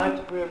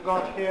we have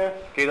got here.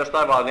 Kiitos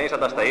taivaallinen Isä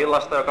tästä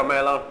illasta, joka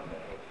meillä on.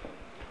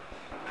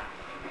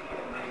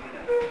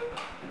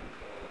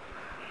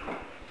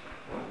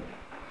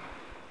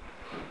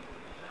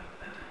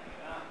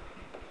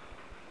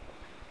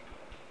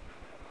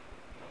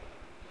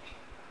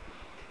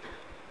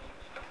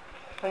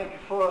 Thank you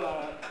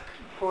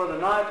for the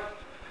night,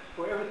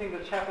 for everything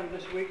that's happened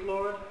this week,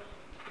 Lord.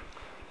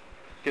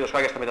 Kiitos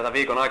kaikesta, mitä tämän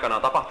viikon aikana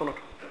on tapahtunut.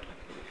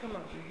 Come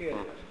on, here.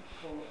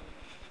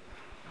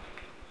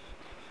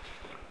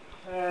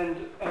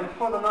 And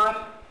for the night,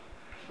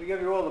 we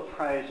give you all the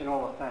praise and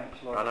all the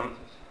thanks, Lord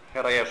Jesus.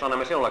 Herra Jeesus,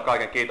 annamme sinulle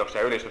kaiken kiitoksen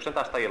ja ylistyksen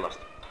tästä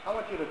illasta. I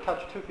want you to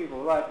touch two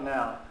people right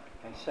now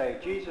and say,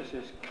 Jesus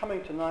is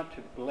coming tonight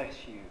to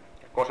bless you.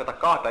 Kosketa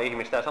kahta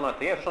ihmistä ja sano,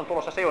 että Jeesus on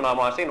tulossa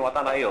siunaamaan sinua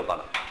tänä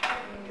iltana.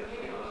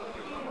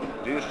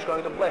 Jesus is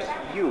going to bless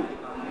you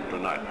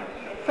tonight.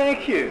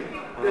 Thank you.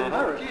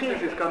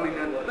 Jesus is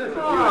coming and blesses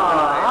you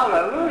tonight.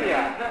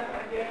 Hallelujah.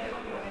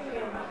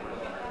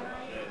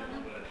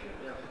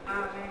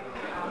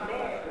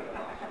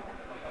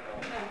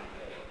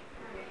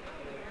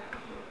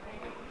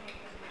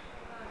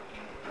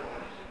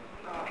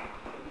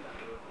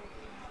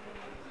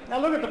 Now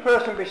look at the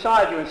person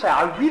beside you and say,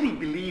 I really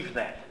believe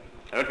that.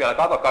 Ja nyt vielä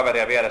katso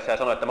kaveria vieressä ja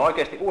sano, että mä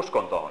oikeasti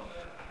uskon tohon.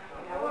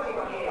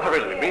 I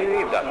really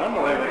believe that.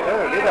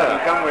 It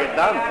doesn't come with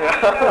done.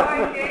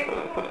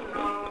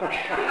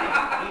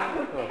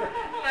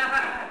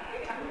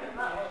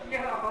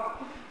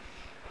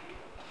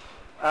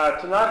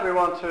 Tonight we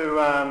want to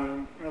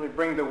really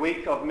bring the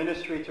week of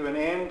ministry to an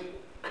end.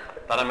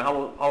 Tänään me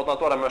halutaan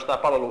tuoda myös tämä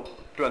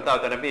palvelutyön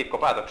täyteinen viikko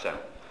päätökseen.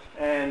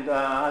 And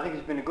I think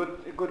it's been a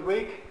good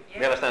week.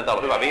 Mielestäni tämä on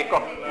ollut hyvä viikko.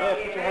 Yeah,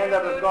 put your hand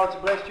up if God's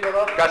blessed you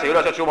a lot. Käsi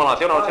ylös, jos Jumala on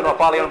siunannut sinua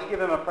paljon. Let's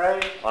give him a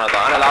praise.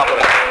 Annetaan hänelle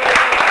apuja.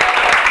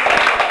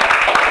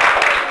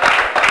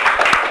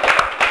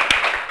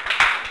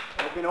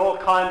 There's been all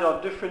kind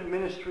of different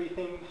ministry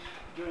things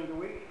during the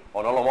week.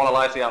 On ollut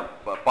monenlaisia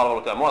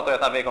palvelutyön muotoja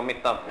tämän viikon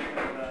mittaan. A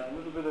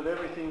little bit of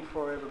everything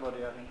for everybody,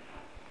 I think.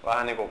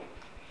 Vähän niin kuin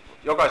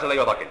jokaiselle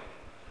jotakin.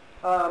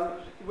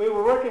 We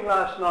were working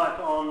last night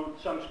on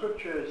some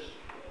scriptures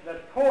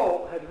that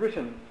Paul had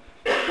written.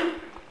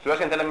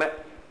 Työskentelimme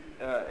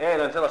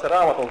eilen sellaisen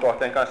raamatun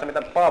kohteen kanssa,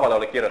 mitä Paavali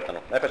oli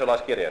kirjoittanut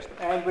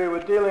Efesolaiskirjeestä. And we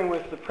were dealing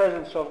with the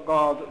presence of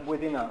God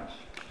within us.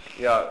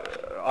 Ja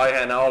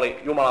aiheena oli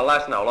Jumalan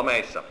läsnäolo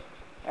meissä.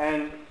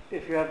 And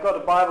if you have got a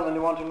Bible and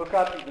you want to look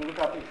up, you can look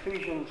up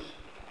Ephesians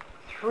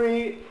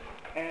 3,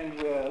 and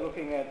we're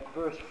looking at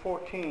verse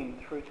 14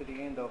 through to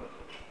the end of it.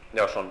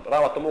 Jos on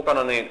raamattu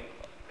mukana, niin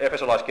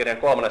Efesolaiskirjan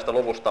 3.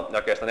 luvusta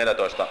jakeesta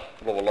 14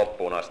 luvun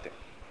loppuun asti.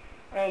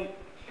 And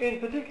in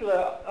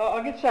particular,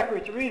 I'll get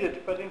Zachary to read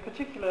it, but in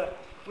particular,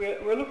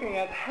 we're looking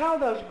at how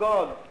does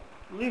God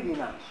live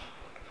in us?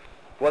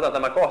 Luetaan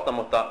tämä kohta,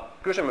 mutta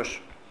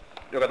kysymys,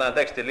 joka tähän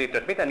tekstiin liittyy,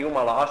 että miten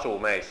Jumala asuu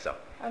meissä?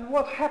 And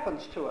what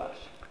happens to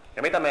us?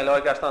 Ja mitä meille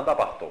oikeastaan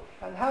tapahtuu?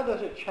 And how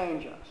does it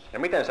change us? Ja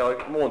miten se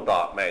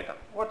muuntaa meitä?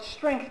 What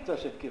strength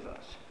does it give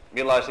us?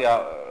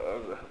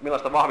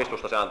 Millaista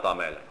vahvistusta se antaa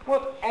meille?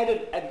 What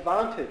added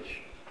advantage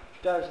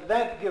does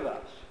that give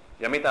us?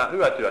 Ja mitä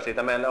hyötyä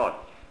siitä meille on?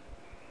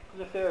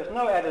 Because if there is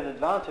no added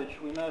advantage,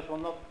 we may as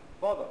well not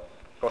bother.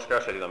 Koska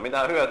jos ei siitä ole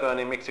mitään hyötyä,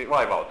 niin miksi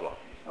vaivautua?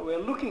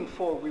 We're looking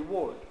for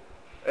reward.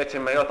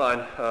 Etsimme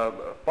jotain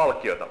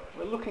palkkiota.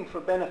 We're looking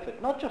for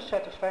benefit, not just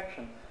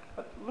satisfaction,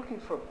 but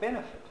looking for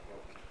benefit.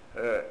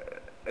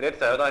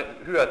 Etsitään jotain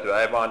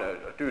hyötyä, ei vaan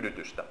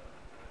tyydytystä.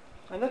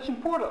 And that's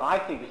important. I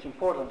think it's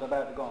important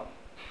about God.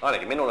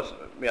 Ainakin minulle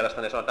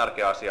mielestäni se on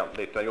tärkeä asia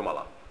liittyen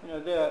Jumalaan.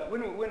 You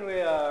know, when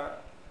we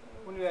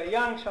are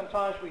young,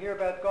 sometimes we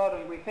hear about God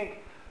and we think,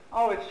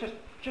 oh, it's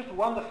just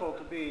wonderful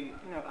to be,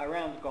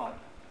 around God.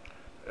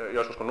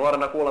 Joskus kun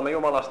nuorena kuulemme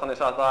Jumalasta, niin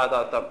saattaa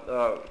ajatella, että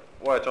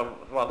se on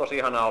vaan tosi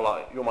ihanaa olla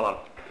Jumalan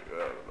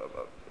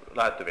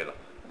lähettyvillä.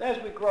 As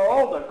we grow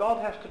older,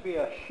 God has to be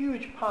a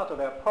huge part of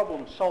our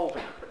problem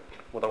solving.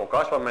 Mutta kun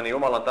kasvamme, niin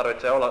Jumalan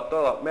tarvitsee olla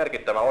todella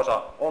merkittävä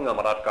osa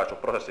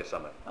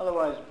ongelmanratkaisuprosessissamme.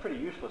 Otherwise, it's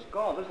pretty useless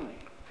God, isn't he?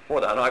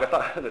 Muuten hän on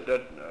aika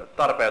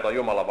tarpeeton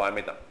Jumala vai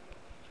mitä?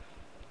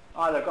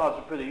 Either God's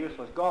a pretty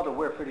useless God or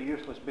we're a pretty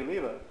useless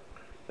believer.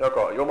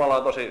 Joko Jumala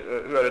on tosi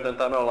hyödytön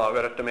tai me ollaan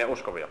hyödyttömiä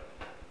uskovia.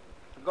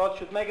 God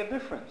should make a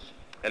difference.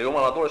 Eli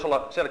Jumalalla tulisi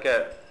olla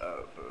selkeä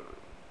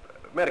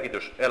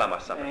merkitys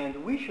elämässämme. And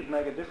we should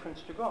make a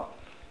difference to God.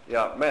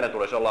 Ja meidän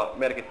tulisi olla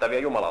merkittäviä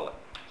Jumalalle.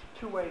 It's a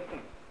two-way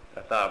thing.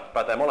 Ja tämä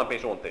pätee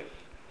molempiin suuntiin.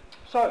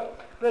 So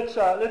let's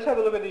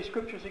have a look at these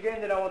scriptures again.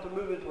 Then I want to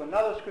move into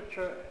another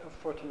scripture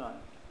for tonight.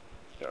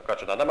 Ja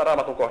katsotaan tämä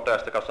raamatun kohta ja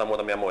sitten katsotaan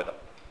muutamia muita.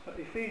 So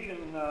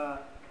Ephesians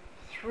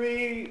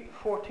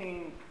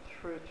 3:14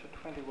 through to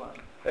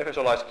 21.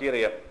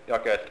 Efesolaiskirje,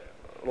 jakeet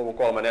luvun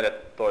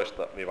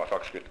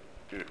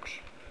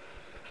 3:14-21.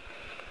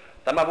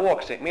 Tämän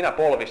vuoksi minä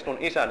polvistun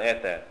Isän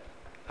eteen,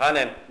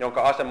 hänen,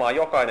 jonka asemaa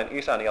jokainen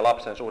isän ja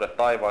lapsen suhde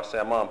taivaassa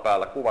ja maan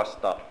päällä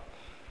kuvastaa.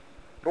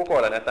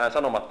 Rukoilen, että hän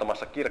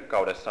sanomattomassa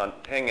kirkkaudessaan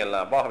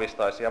hengellään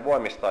vahvistaisi ja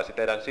voimistaisi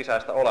teidän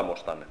sisäistä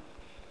olemustanne.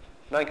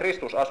 Näin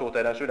Kristus asuu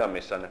teidän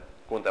sydämissänne,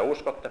 kun te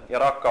uskotte, ja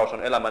rakkaus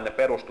on elämänne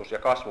perustus ja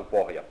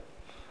kasvupohja.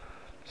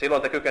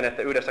 Silloin te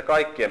kykenette yhdessä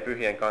kaikkien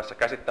pyhien kanssa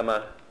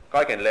käsittämään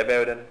kaiken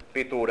leveyden,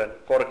 pituuden,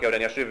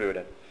 korkeuden ja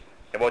syvyyden,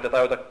 ja voitte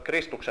tajuta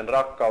Kristuksen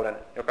rakkauden,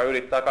 joka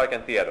ylittää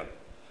kaiken tiedon.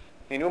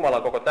 Niin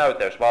Jumalan koko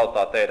täyteys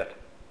valtaa teidät.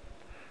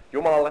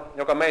 Jumalalle,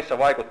 joka meissä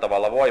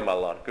vaikuttavalla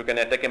voimallaan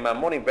kykenee tekemään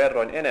monin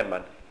verroin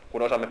enemmän,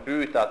 kun osaamme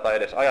pyytää tai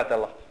edes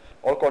ajatella,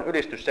 olkoon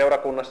ylistys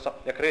seurakunnassa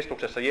ja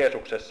Kristuksessa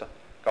Jeesuksessa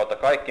kautta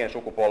kaikkien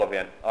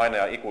sukupolvien aina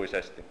ja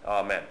ikuisesti.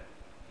 Amen.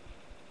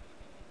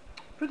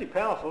 Pretty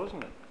powerful,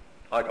 isn't it?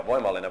 Aika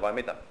voimallinen vai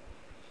mitä?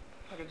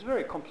 Like it's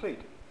very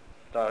complete.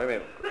 Tämä on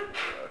hyvin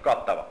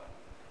kattava.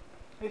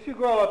 If you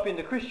grow up in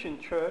the Christian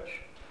church,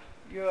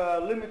 you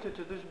are limited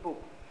to this book.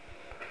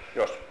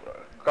 Jos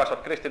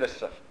kasvat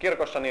kristillisessä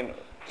kirkossa, niin,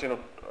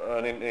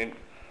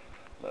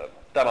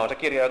 tämä on se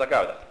kirja, jota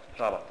käytät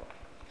Raamattua.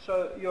 So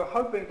you're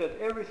hoping that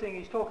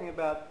everything he's talking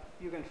about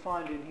you can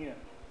find in here.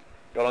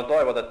 Jolloin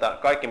toivot, että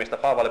kaikki, mistä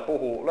Paavali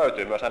puhuu,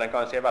 löytyy myös hänen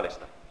kansien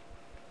välistä.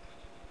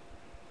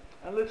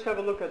 And let's have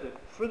a look at it.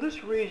 For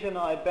this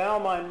reason I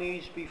bow my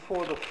knees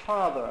before the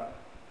Father.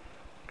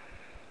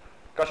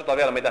 Katsotaan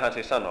vielä, mitä hän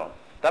siis sanoo.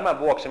 Tämän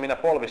vuoksi minä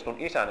polvistun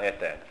Isän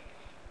eteen.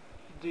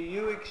 Do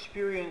you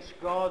experience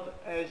God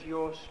as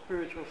your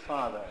spiritual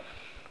father?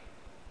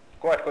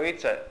 Koetko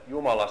itse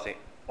Jumalasi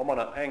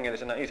omana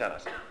hengellisenä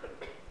isänäsi?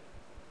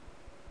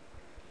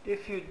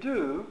 If you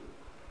do,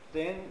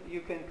 then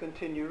you can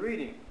continue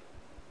reading.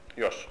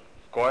 Jos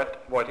koet,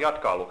 voit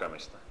jatkaa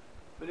lukemista.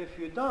 But if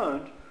you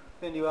don't,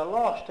 then you are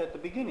lost at the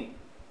beginning.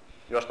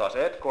 Jos taas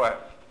et koe,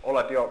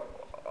 olet jo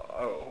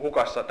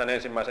hukassa tämän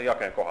ensimmäisen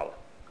jakeen kohdalla.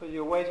 Because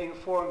you're waiting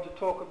for him to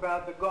talk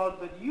about the God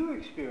that you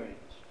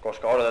experience.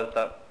 Koska odotat,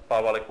 että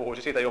Paavali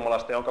puhuisi siitä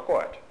Jumalasta, jonka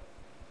koet.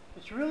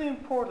 It's really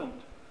important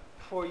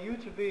for you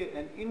to be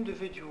an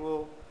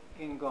individual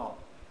in God.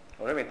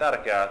 On hyvin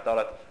tärkeää, että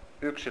olet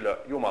yksilö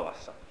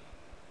Jumalassa.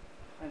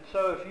 And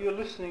so if you're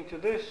listening to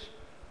this,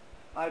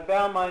 I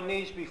bow my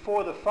knees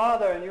before the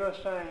Father, and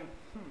you're saying,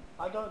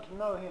 I don't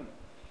know him.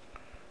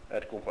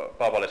 Et kun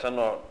Paavali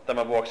sanoo,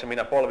 tämän vuoksi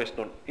minä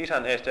polvistun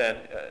Isän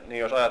eteen, niin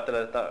jos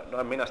ajattelet, että no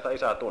en minä sitä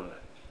Isää tunne,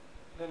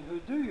 Then who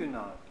do you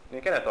know?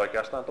 niin kenet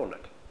oikeastaan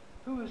tunnet?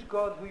 Who is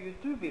God who you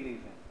do believe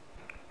in?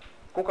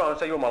 Kuka on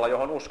se Jumala,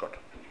 johon uskot?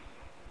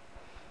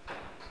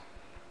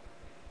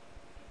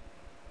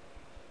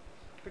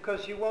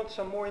 Because you want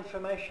some more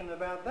information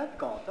about that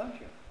God,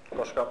 don't you?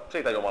 Koska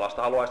siitä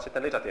Jumalasta haluaisit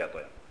sitten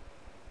lisätietoja.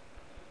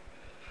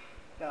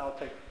 Yeah, I'll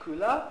take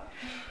Kula.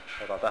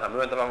 Otan tähän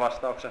myöntävän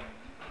vastauksen.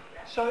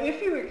 So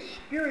if you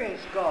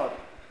experience God,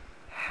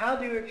 how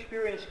do you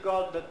experience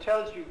God that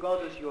tells you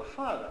God is your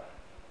Father?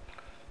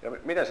 Ja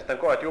miten sitten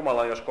koet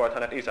Jumalan, jos koet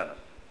hänet isänä?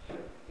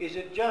 Is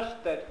it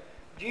just that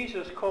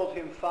Jesus called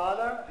him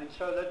Father, and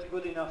so that's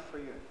good enough for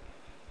you?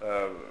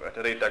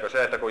 Että riittääkö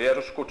se, että kun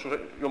Jeesus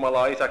kutsui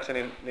Jumalaa isäksi,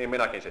 niin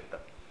minäkin sitten?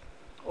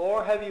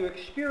 Or have you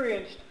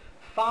experienced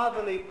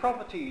fatherly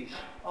properties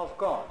of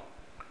God?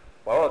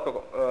 Vai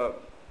oletko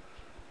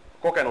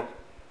kokenut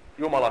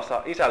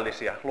Jumalassa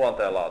isällisiä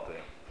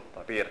luonteenlaatuja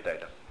tai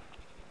piirteitä?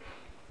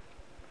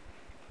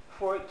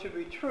 For it to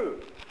be true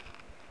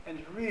and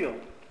real,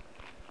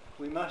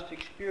 we must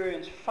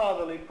experience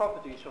fatherly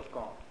properties of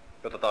God.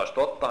 Jotta tämä olisi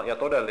totta ja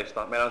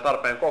todellista, meidän on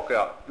tarpeen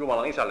kokea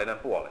Jumalan isällinen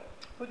puoli.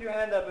 Put your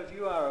hand up if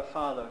you are a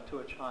father to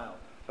a child.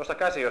 Nosta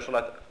käsi, jos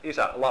olet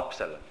isä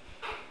lapselle.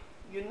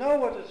 You know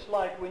what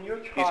it's like when your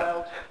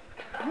child...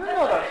 You're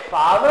not a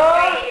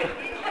father!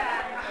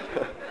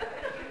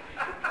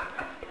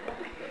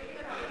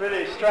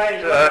 Pretty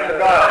strange looking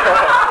guy.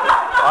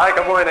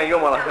 Aikamoinen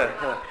Jumala se.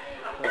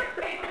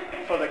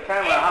 For the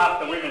camera, half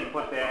the women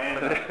put their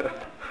hands up.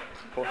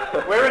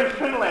 We're in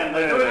Finland,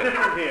 they do it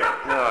different here.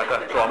 Joo,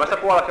 Suomessa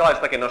puolet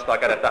laistakin nostaa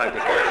kädet tähän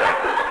kysymykseen.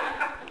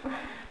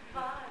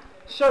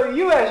 So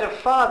you as a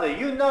father,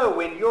 you know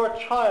when your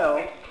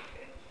child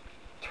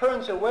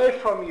turns away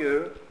from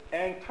you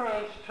and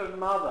turns to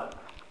mother.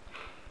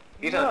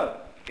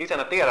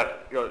 Isänä tiedät,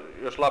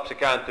 jos lapsi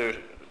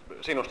kääntyy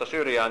sinusta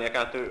syrjään ja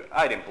kääntyy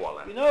äidin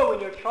puoleen. You know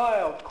when your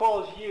child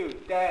calls you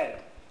dad.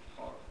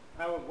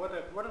 Or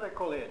what do they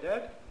call here?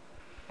 Dad?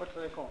 What do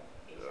they call?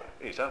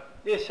 Isä.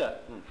 Isa.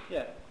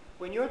 Yeah.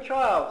 When your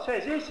child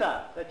says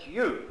Isa, that's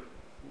you.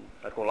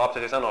 Et kun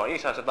lapsesi sanoo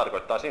isä, se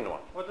tarkoittaa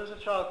sinua. What does a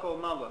child call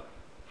mother?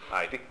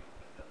 Äiti.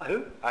 Who?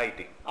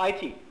 Äiti.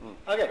 IT.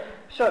 Okay.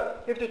 So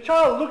if the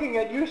child looking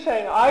at you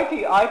saying IT,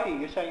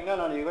 you're saying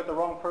no, you got the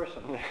wrong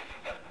person.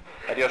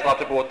 Et jos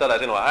lapsi puhuttelee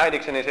sinua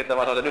äidiksi, niin sitten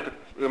vaan sanoo, että nyt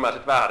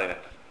ymmärsit väärin.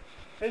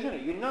 Isn't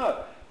it? You know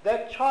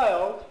that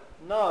child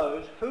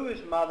knows who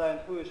is mother and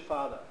who is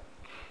father.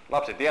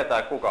 Lapsi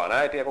tietää, kuka on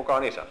äiti ja kuka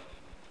on isä.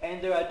 And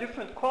there are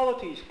different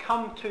qualities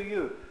come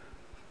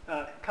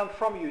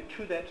from you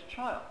to that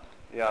child.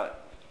 Ja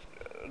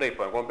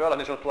riippuen kumpi olet,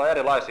 niin sinulle tulee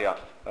erilaisia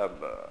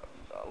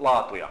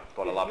laatuja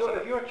tuolle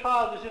lapselle. If your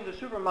child is in the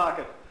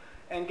supermarket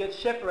and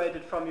gets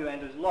separated from you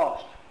and is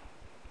lost.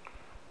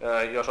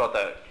 Jos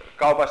olet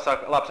kaupassa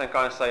lapsen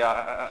kanssa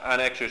ja hän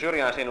eksyy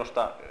syrjään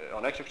sinusta,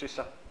 on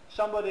eksyksissä.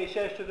 somebody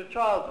says to the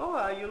child, "Oh,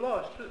 are you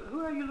lost?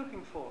 Who are you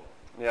looking for?"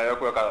 Ja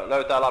joku, joka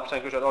löytää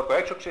lapsen, kysyy, että oletko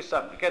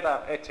eksyksissä, ketä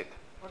etsit?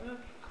 What is it?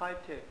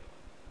 Kaite.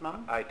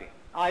 Mum? Äiti.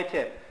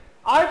 Aite.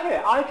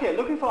 Aite.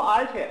 Looking for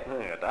Aite.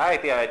 Niin, että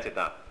äitiä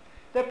etsitään.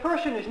 That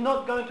person is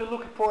not going to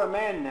look for a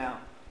man now.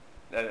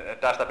 Ja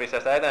tästä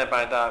pisteestä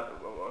eteenpäin tämä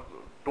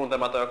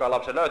tuntematon, joka on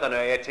lapsen löytänyt,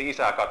 ei etsi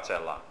isää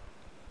katsellaan.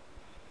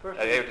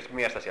 Ei etsi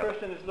miestä sieltä,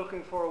 Person is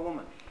looking for a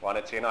woman. vaan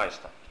etsii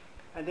naista.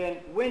 And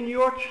then when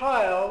your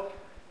child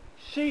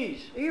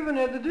sees, even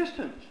at the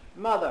distance,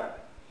 mother,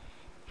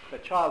 the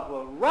child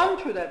will run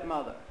to that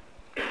mother.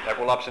 Ja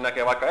kun lapsi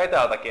näkee vaikka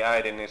etäältäkin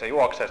äidin, niin se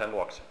juoksee sen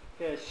luokse.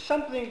 There's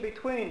something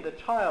between the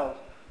child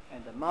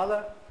and the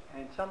mother,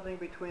 and something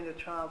between the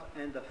child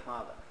and the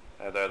father.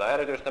 Ja jotain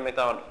erityistä,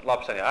 mitä on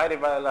lapsen ja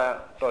äidin välillä ja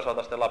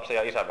toisaalta sitten lapsen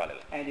ja isän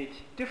välillä. And it's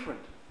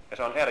different. Ja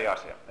se on eri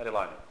asia,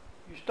 erilainen.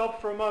 You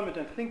stop for a moment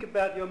and think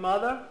about your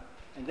mother,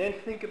 and then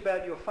think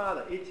about your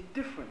father. It's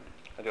different.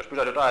 Et jos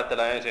pysähdyt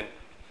ajattelemaan ensin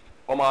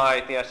omaa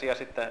äitiäsi ja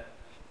sitten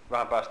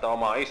vähän päästä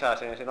omaa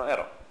isääsi, niin siinä on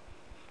ero.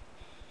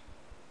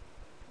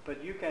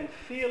 But you can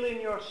feel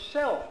in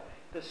yourself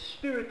the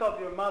spirit of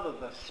your mother,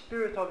 the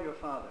spirit of your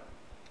father.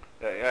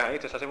 Ja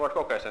itsessäsi voit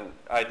kokea sen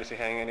äitisi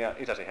hengen ja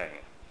isäsi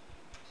hengen.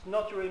 It's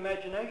not your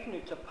imagination,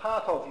 it's a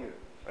part of you.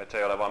 Et se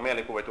ei ole vaan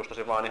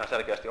mielikuvitustasi, vaan ihan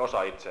selkeästi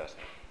osa itseäsi.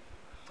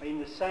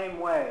 In the same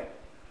way,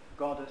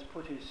 God has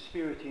put His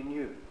Spirit in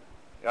you.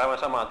 Ja aivan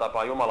samaan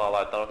tapaan Jumala on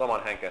laittanut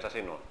oman henkensä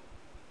sinuun.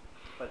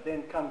 But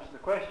then comes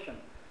the question,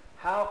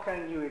 how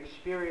can you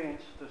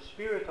experience the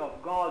Spirit of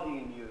God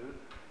in you,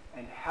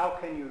 and how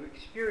can you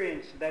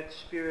experience that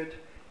Spirit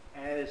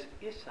as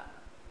Isa?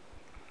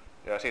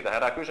 Ja siitä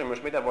herää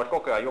kysymys, miten voit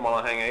kokea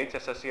Jumalan hengen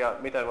itsessäsi ja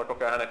miten voit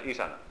kokea hänet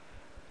isänä.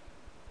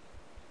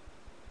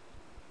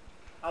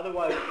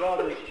 Otherwise,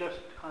 God is just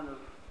kind of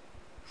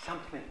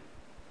something,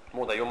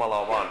 Muuten Jumala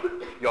on vaan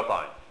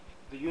jotain,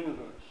 the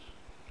universe,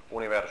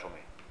 universumi,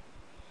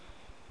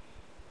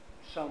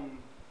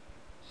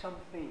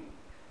 something,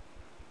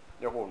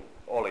 joku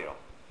olio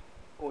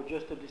or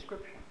just a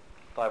description.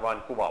 tai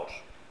vain kuvaus.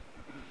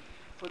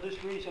 For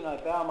this reason, I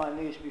bow my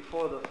knees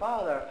before the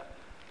Father.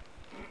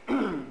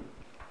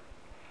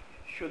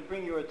 Should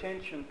bring your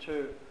attention to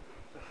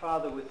the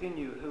Father within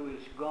you, who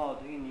is God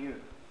in you.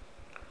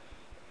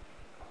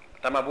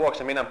 Tämän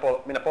vuoksi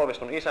minä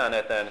polvistun isän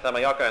eteen. Tämä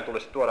jakeen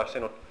tulisi tuoda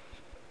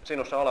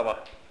sinussa oleva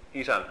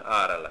isän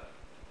äärelle,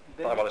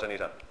 taivallisen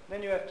isän.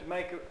 Then you have to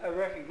make a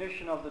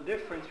recognition of the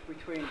difference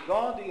between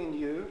God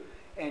in you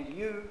and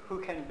you who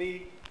can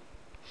be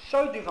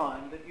so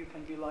divine that you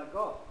can be like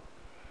God.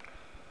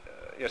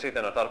 Ja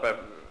sitten on tarpeen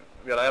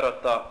vielä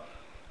erottaa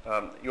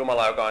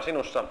Jumala, joka on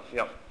sinussa,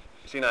 ja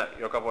sinä,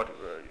 joka voit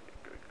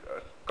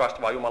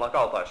kasvaa Jumalan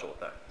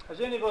kaltaisuuteen. Has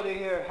anybody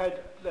here had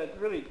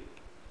that really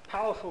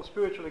powerful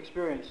spiritual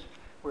experience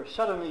where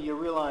suddenly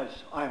you realize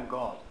I am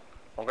God?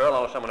 Onko jollain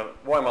ollut sellainen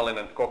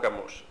voimallinen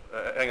kokemus,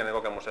 hengellinen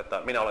kokemus,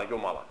 että minä olen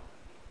Jumala?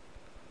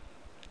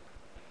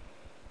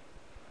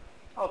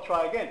 I'll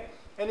try again.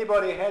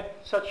 Anybody had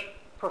such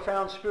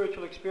profound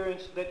spiritual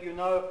experience that you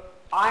know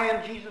I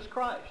am Jesus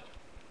Christ?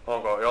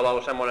 Onko jollain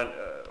ollut sellainen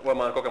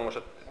voimallinen kokemus,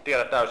 että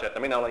tiedät täysin, että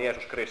minä olen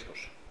Jeesus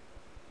Kristus?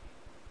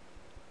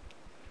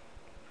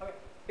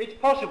 It's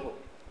possible.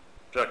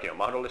 Sekin on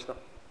mahdollista.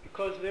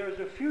 Because there is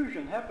a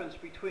fusion happens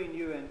between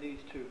you and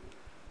these two.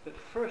 That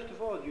first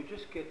of all you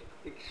just get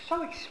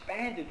so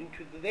expanded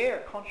into their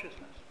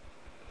consciousness.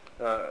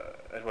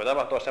 Se voi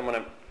tapahtua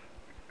semmoinen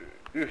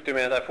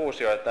yhtyminen tai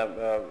fuusio, että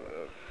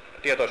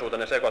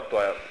tietoisuutenne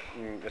sekoittua ja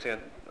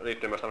siihen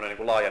liittyy myös tämmöinen niin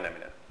kuin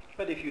laajeneminen.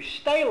 But if you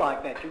stay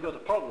like that, you've got a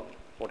problem.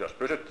 Mutta jos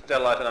pysyt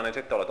sellaisena, niin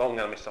sitten olet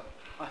ongelmissa.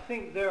 I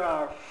think there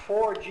are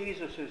 4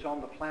 Jesuses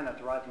on the planet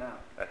right now.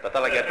 Että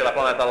tälläkin hetkellä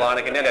planeetalla on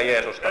ainakin 4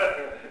 Jeesusta.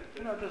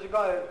 You know, there's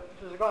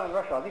a guy in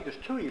Russia. I think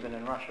there's 2 even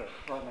in Russia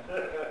right now.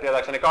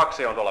 Tietääkseni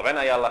 2 on tuolla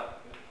Venäjällä.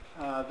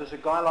 There's a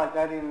guy like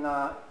that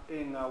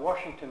in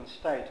Washington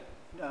State,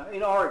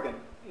 in Oregon,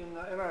 in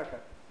America.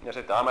 Ja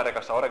sitten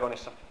Amerikassa,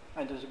 Oregonissa.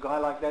 And there's a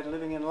guy like that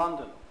living in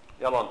London.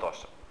 Ja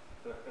Lontoossa.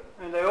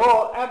 And they're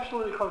all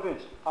absolutely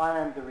convinced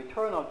I am the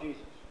return of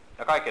Jesus.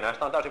 Ja kaikki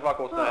näistä on täysin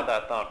vakuuttuneita,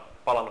 että on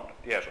palannut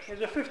Jeesus.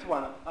 There's a 5th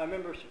one I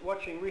remember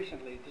watching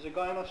recently. There's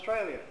a guy in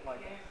Australia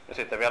like that. Ja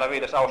sitten vielä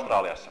 5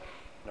 Australiassa,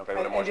 jonka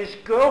juuri And muistin. his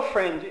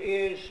girlfriend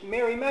is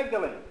Mary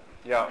Magdalene.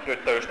 Ja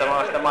tyttöystävä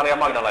on sitten Maria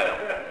Magdalena.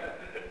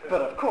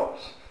 But of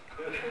course.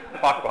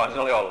 Pakkohan se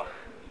oli olla.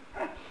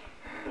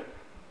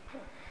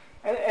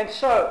 And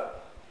so,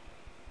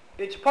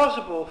 it's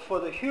possible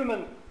for the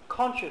human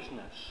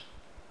consciousness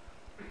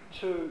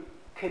to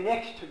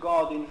connect to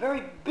God in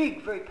very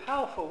big, very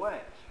powerful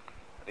ways.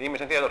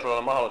 Ihmisen tietoisuudella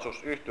on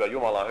mahdollisuus yhtyä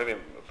Jumalaan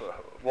hyvin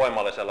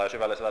voimallisella ja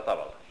syvällisellä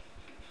tavalla.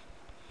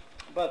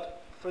 But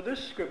for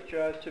this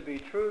scripture to be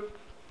true,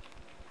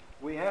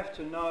 we have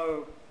to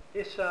know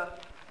Isa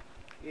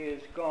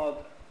is God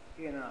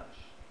in us.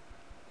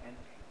 And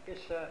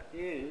Isa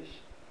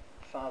is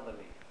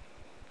fatherly.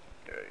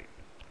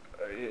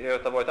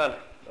 Jotta voi tämän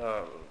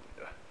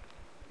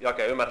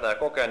jakeen ymmärtää ja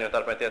kokea, niin on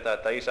tarpeen tietää,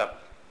 että Isä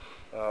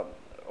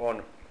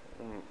on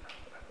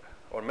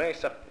on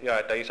meissä ja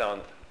että Isä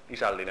on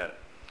isällinen.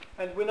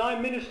 And when I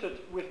ministered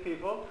with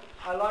people,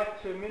 I like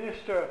to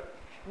minister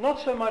not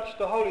so much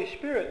the Holy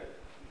Spirit,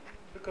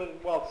 because,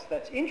 well,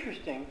 that's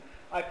interesting.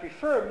 I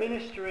prefer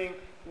ministering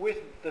with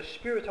the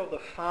Spirit of the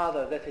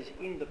Father that is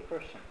in the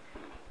person.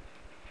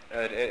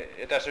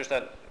 Ja tästä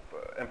syystä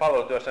en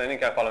palvelutyössä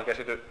niinkään paljon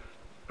keskity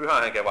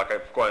pyhän henkeen, vaikka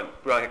koen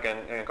pyhän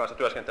henken kanssa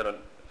työskentelyn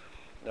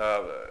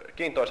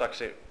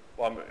kiintoisaksi,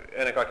 vaan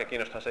ennen kaikkea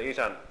kiinnostaa se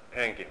Isän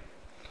henki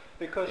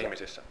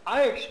ihmisissä.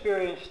 I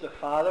experience the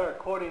Father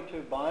according to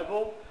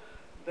Bible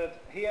that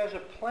he has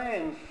a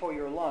plan for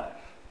your life.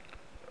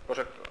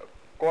 Koska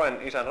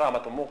koen Isän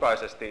Raamatun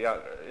mukaisesti ja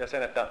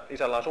sen, että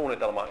Isällä on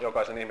suunnitelma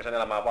jokaisen ihmisen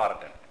elämään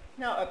varten.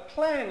 Now a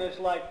plan is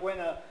like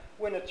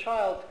when a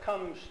child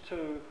comes to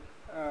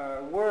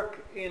work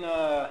in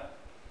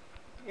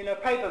a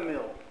paper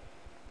mill.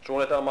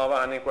 Suunnitelma on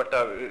vähän niin kuin, että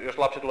jos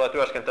lapsi tulee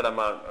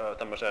työskentelemään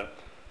tämmöiseen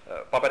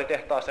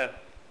paperitehtaaseen.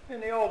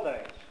 In the old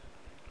days.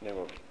 Niin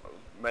kuin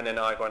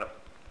menneinä aikoina.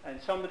 And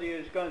somebody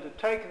is going to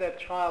take that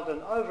child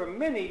and over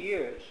many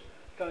years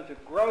going to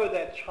grow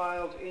that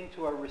child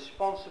into a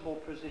responsible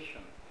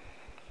position.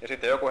 Ja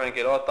sitten joku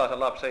henkilö ottaa sen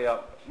lapsen ja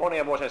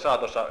monien vuosien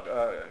saatossa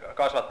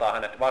kasvattaa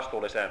hänet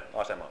vastuulliseen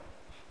asemaan.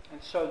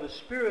 And so the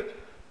spirit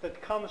that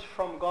comes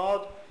from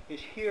God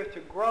is here to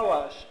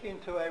grow us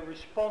into a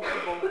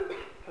responsible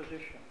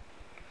position.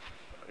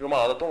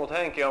 Jumalalta tullut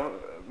henki on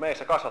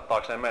meissä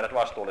kasvattaakseen meidät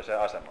vastuulliseen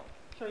asemaan.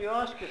 So you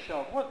ask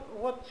yourself,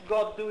 what's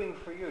God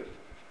doing for you?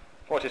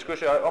 Voit siis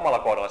kysyä omalla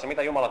kohdallasi,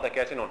 mitä Jumala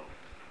tekee sinun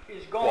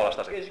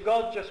puolestasi. Is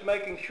God just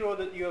making sure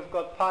that you have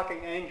got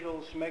parking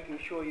angels, making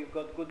sure you've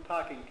got good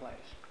parking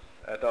place?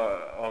 Että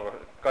onko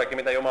kaikki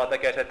mitä Jumala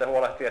tekee se, että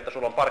huolehtii, että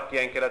sulla on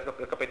parkkienkeleet,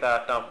 jotka pitää,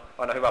 että on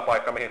aina hyvä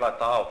paikka mihin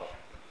laittaa auto?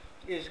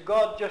 Is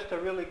God just a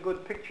really good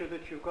picture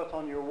that you've got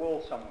on your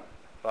wall somewhere?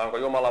 Vai onko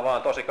Jumala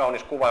vaan tosi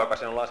kaunis kuva, joka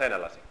sinulla on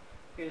seinälläsi?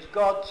 Is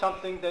God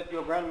something that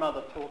your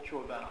grandmother taught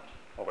you about?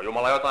 Onko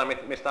Jumala jotain,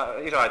 mistä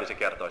isoäitisi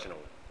kertoi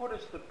sinulle? What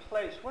is the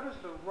place, what is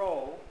the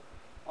role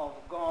of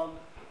God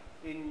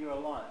in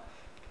your life?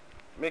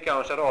 Mikä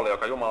on se rooli,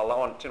 joka Jumalalla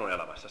on sinun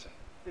elämässäsi?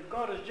 If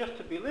God is just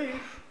a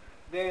belief,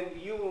 then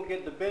you will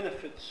get the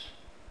benefits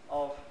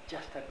of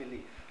just a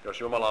belief. Jos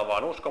Jumala on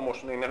vain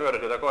uskomus, niin ne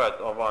hyödyt, joita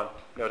koet, on vain,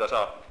 joita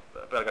saa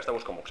pelkästä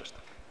uskomuksesta.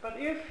 But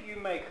if you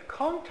make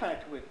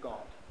contact with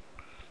God,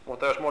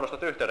 mutta jos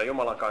muodostat yhteyden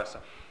Jumalan kanssa,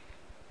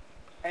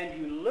 and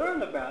you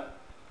learn about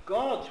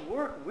God's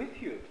work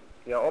with you,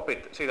 ja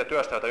opit siitä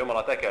työstä, jota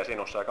Jumala tekee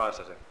sinussa ja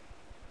kanssasi,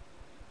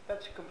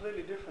 that's a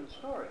completely different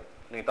story.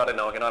 niin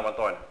tarina onkin aivan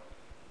toinen.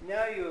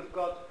 Now you've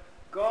got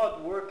God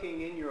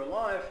working in your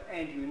life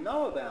and you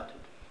know about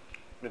it.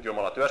 Nyt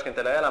Jumala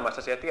työskentelee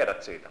elämässäsi ja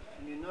tiedät siitä.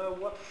 And you know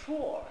what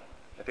for.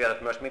 Ja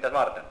tiedät myös mitä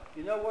varten.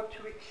 You know what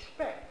to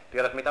expect.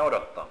 Tiedät mitä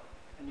odottaa.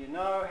 And you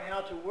know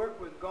how to work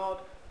with God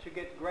to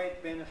get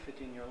great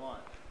benefit in your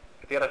life.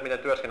 Ja tiedät miten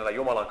työskennellä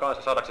Jumalan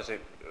kanssa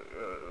saadaksesi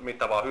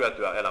mittavaa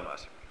hyötyä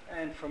elämääsi.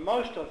 And for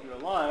most of your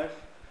life,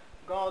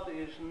 God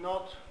is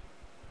not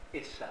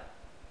Issa.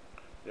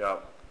 Ja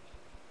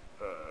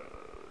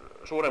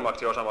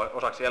suurimmaksi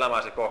osaksi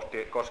elämääsi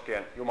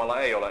koskien Jumala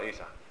ei ole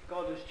Isä.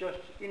 God is just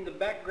in the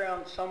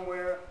background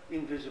somewhere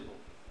invisible.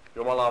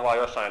 Jumala on vain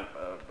jossain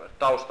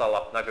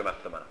taustalla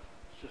näkymättömänä.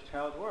 It's just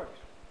how it works.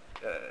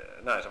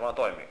 Näin se vaan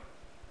toimii.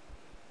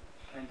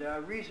 And there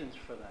are reasons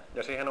for that.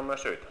 Ja siihen on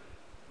myös syitä.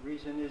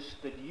 Reason is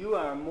that you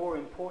are more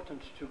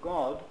important to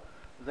God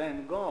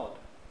than God.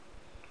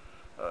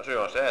 Syy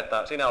on se,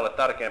 että sinä olet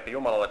tärkeämpi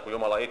Jumalalle kuin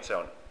Jumala itse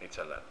on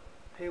itselleen.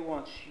 He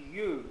wants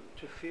you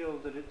to feel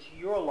that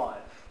it's your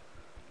life.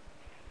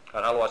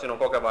 Hän haluaa sinun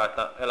kokevaa,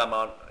 että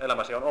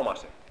elämäsi on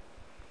omasi.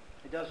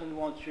 He doesn't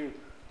want you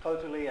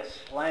totally a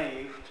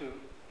slave to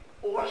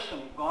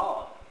awesome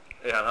God.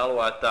 Ei hän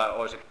halua, että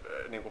olisit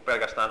niin kuin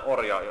pelkästään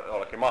orja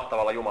jollekin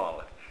mahtavalle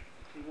Jumalalle.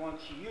 He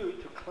wants you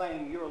to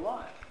claim your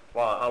life.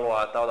 Vaan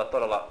haluaa, että otat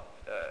todella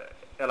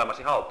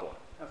elämäsi haltuun.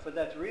 And for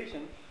that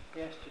reason,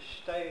 he has to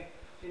stay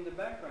in the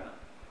background.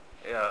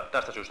 Ja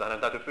tästä syystä hänen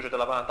täytyy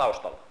pysytellä vähän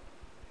taustalla.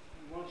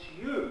 He wants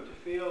you to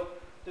feel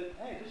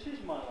that, hey, this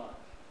is my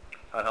life.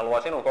 Hän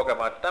haluaa sinun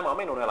kokevaa, että tämä on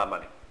minun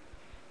elämäni.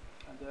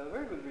 And there are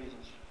very good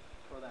reasons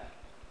for that.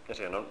 Ja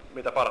siihen on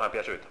mitä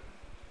parhaimpia syitä.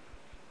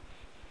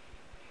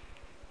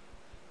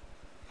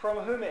 From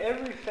whom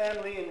every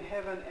family in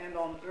heaven and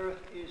on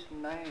earth is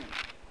named.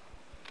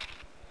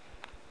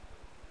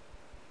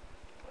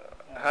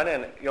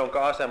 Hänen,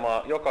 jonka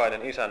asemaa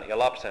jokainen isän ja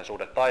lapsen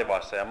suhde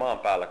taivaassa ja maan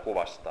päällä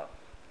kuvastaa.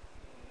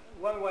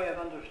 One way of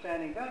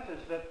understanding that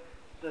is that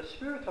the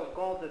Spirit of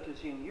God that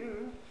is in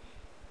you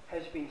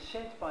has been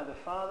sent by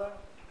the Father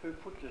who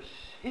put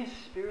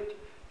His Spirit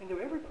into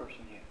every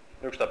person here.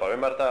 Yksi tapa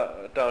ymmärtää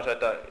tämä on se,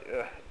 että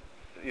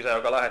Isä,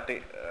 joka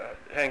lähetti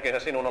henkensä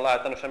sinun, on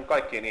lähettänyt sen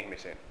kaikkiin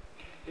ihmisiin.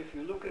 If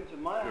you look into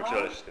my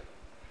yksilöllisesti.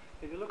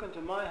 If you look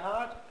into my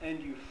heart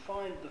and you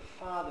find the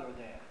Father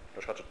there,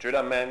 jos katsot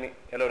sydämeeni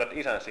ja löydät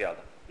Isän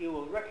sieltä, you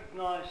will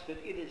recognize that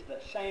it is the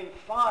same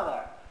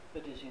Father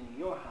that is in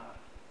your heart.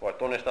 Voit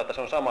tunnistaa, että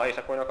se on sama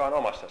Isä kuin joka on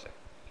omassasi.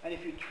 And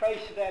if you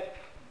trace that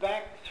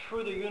back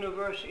through the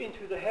universe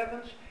into the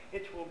heavens,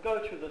 it will go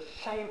to the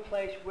same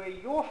place where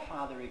your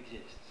Father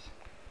exists.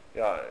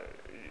 Ja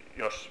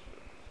jos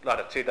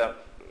lähdet siitä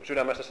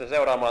sydämestä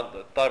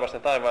seuraamaan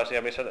taivasten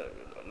taivaisia, missä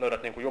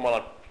löydät niin kuin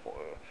Jumalan,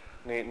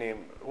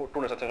 niin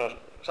tunnistat, että se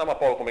on sama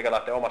polku, mikä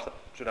lähtee omasta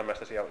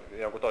sydämestäsi ja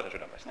jonkun toisen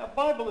sydämestä. Now,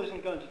 Bible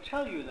isn't going to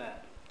tell you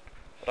that.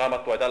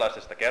 Raamattu ei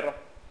tällaisesta kerro.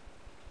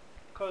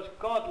 Because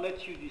God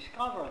lets you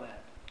discover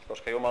that.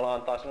 Koska Jumala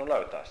antaa sinun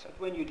löytää sen.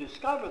 But when you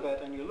discover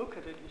that and you look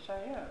at it, you say,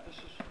 yeah,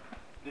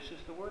 this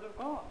is the word of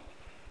God.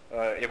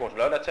 Ja kun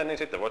löydät sen, niin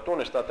sitten voit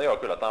tunnistaa, että joo,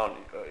 kyllä tämä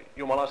on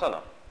Jumalan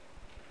sana.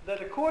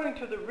 That according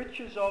to the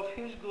riches of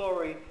his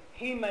glory,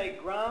 he may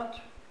grant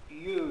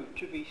you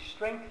to be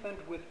strengthened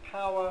with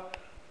power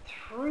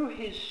through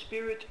his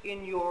spirit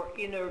in your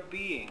inner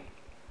being.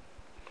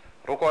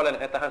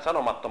 Rukoilen, että hän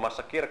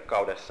sanomattomassa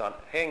kirkkaudessaan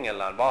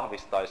hengellään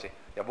vahvistaisi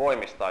ja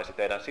voimistaisi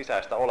teidän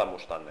sisäistä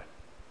olemustanne.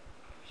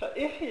 So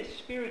if his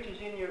spirit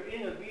is in your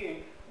inner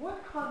being, what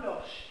kind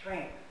of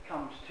strength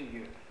comes to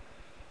you?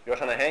 Jos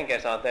hänen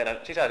henkensä on teidän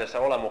sisäisessä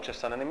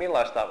olemuksessanne, niin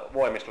millaista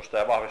voimistusta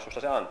ja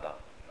vahvistusta se antaa?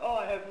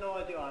 Oh, I have no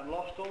idea. I'm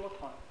lost all the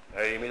time.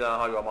 Ei mitään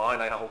hajua, mä oon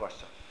aina ihan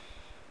hukassa.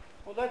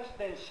 Well, that's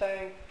then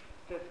saying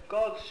that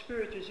God's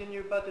spirit is in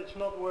you, but it's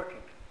not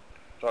working.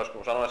 Se olisi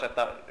kun sanoisi,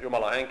 että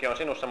Jumalan henki on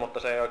sinussa, mutta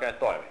se ei oikein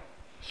toimi.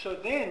 So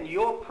then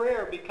your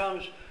prayer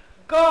becomes,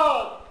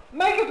 God,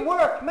 make it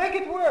work, make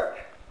it work.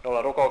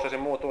 Jolloin rukouksesi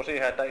muuttuu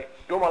siihen, että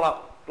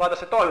Jumala, laita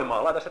se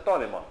toimimaan, laita se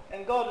toimimaan.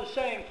 And God is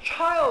saying,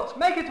 child,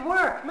 make it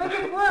work, make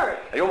it work.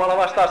 Ja Jumala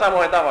vastaa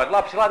samoin tavoin, että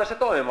lapsi, laita se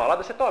toimimaan,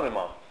 laita se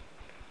toimimaan.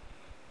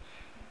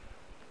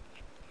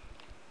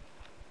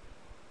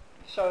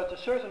 So at a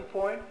certain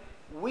point,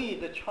 we,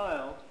 the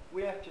child,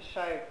 we have to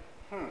say,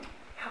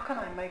 how can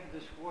I make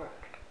this work?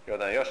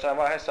 Joten jossain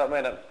vaiheessa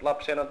meidän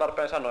lapsien on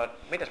tarpeen sanoa, että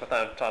miten mä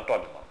tämän nyt saan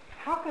toimimaan.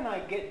 How can I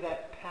get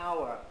that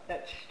power,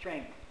 that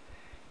strength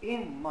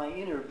in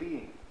my inner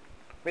being?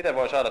 Miten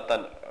voi saada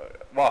tämän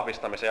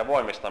vahvistamisen ja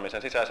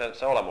voimistamisen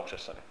sisäisessä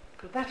olemuksessani?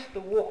 Because that's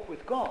the walk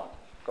with God.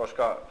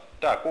 Koska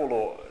tämä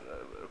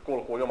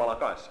kulkuu Jumalan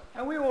kanssa.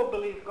 And we all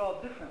believe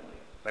God differently.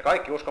 Me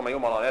kaikki uskomme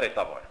Jumalaan eri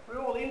tavoin.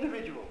 We're all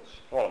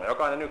individuals. Olemme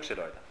jokainen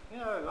yksilöitä.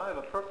 You know, I have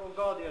a purple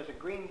God, he has a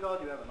green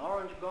God, you have an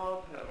orange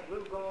God, you have a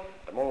blue God.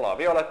 Mulla on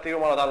violetti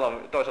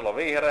Jumala, toisella on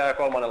vihreä ja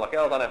kolmannella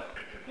keltainen.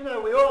 You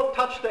know, we all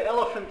touch the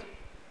elephant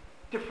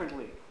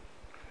differently.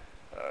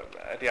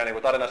 Ja niin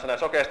kuin tarinassa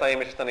näistä sokeista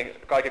ihmisistä,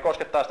 niin kaikki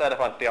koskettaa sitä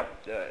elefanttia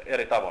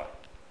eri tavoin.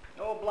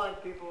 All blind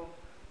people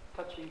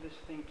touching this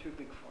thing too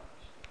big for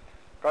us.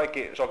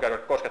 Kaikki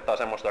sokeat koskettaa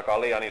semmoista, joka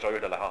on liian iso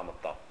yhdelle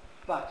hahmottaa.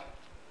 But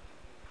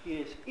he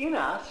is in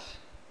us,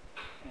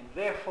 and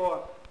therefore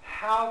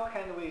how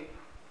can we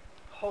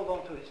hold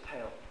on to his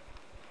tail?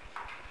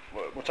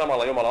 Mutta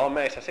samalla Jumala on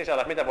meissä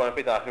sisällä. Miten voimme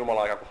pitää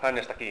Jumalaa ikään kuin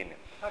hänestä kiinni?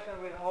 How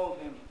can we hold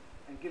him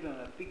and give him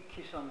a big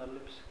kiss on the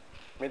lips?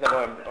 Miten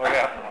voimme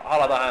oikein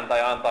halata häntä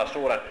ja antaa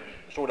suuren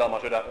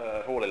suudelman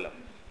huulille?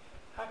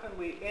 How can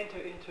we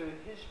enter into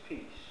his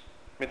peace?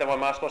 Miten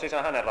voimme astua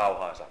sisään hänen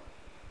rauhaansa?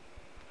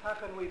 How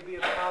can we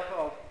be a part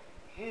of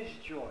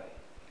his joy?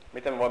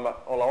 Miten voimme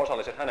olla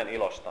osalliset hänen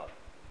ilostaan?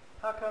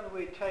 How can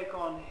we take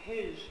on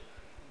his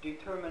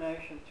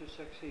determination to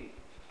succeed?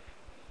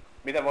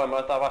 Miten voimme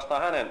ottaa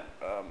vastaan hänen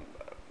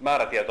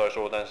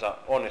määrätietoisuutensa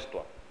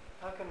onnistua?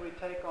 How can we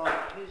take on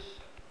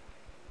his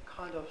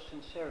kind of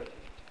sincerity?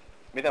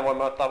 Miten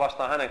voimme ottaa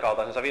vastaan hänen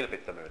kaltaisensa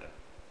vilpittömyyden?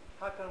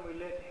 How can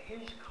we let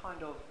his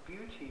kind of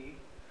beauty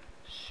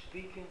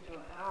speak into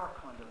our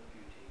kind of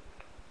beauty?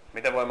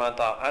 Miten voimme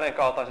antaa hänen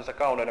kaltaisensa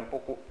kauneuden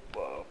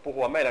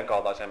puhua meidän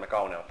kaltaisemme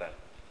kauneuteen?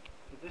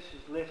 This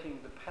is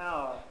letting the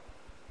power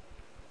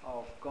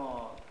of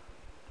God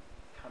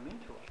come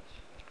into us.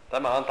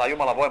 Tämä antaa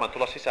Jumalan voiman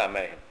tulla sisään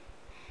meihin.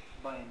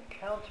 By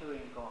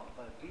encountering God,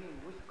 by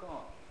being with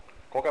God.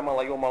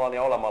 Kokemalla Jumalan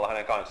ja olemalla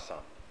hänen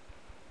kanssaan.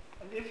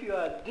 And if you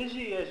are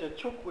dizzy as a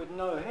chook with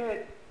no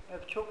head,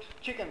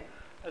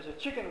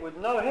 chicken with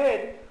no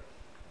head,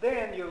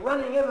 then you're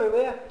running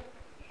everywhere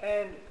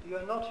and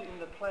you're not in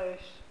the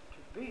place to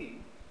be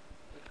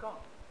with God.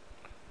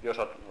 Jos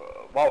olet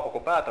vauhko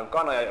kuin päätön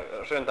kana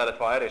ja syntäilet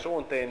vaan eri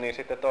suuntiin, niin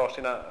sitten et ole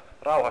siinä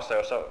rauhassa,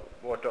 jossa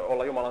voit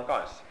olla Jumalan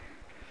kanssa.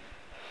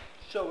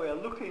 So we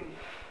are looking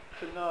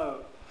to know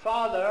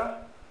Father,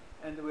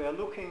 and we are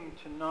looking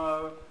to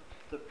know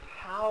the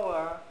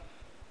power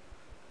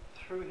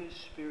through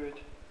his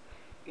Spirit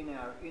in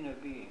our inner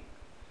being.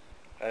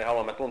 Eli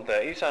haluamme tuntea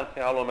Isän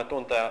ja haluamme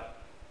tuntea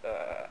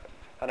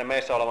hänen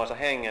meissä olevansa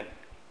hengen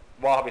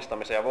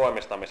vahvistamisen ja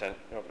voimistamisen,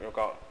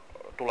 joka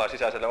tulee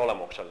sisäiselle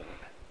olemukselle.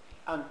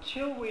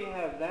 Until we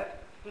have that,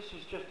 this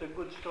is just a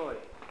good story.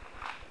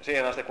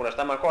 Siihen asti, kunnes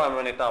tämän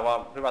koemme, niin tämä on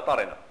vaan hyvä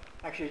tarina.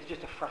 Actually, it's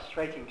just a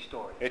frustrating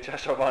story. Itse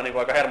asiassa se on vaan niin kuin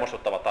aika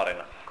hermostuttava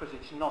tarina. Because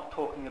it's not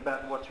talking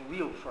about what's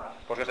real for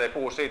us. Koska se ei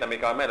puhu siitä,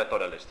 mikä on meille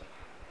todellista.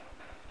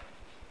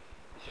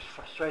 It's just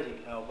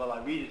frustrating. Oh, well,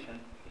 I read it and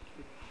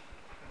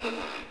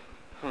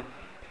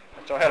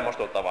Se on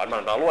hermostuttavaa. Mä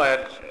antaa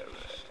lue,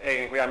 ei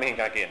niin kuin jää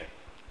mihinkään kiinni.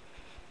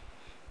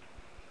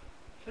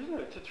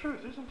 Isn't it? It's the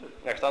truth, isn't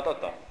it? Eikö tämä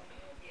totta?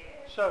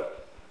 So,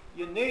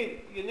 You need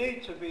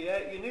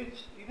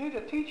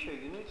a teacher.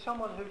 You need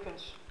someone who can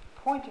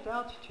point it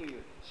out to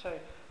you. Say,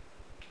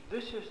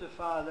 this is the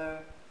Father.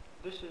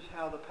 This is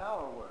how the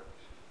power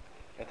works.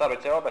 Ja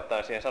tarvitsee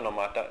opettajan siihen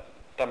sanomaan, että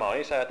tämä on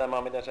Isä ja tämä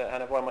on miten se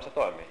hänen voimansa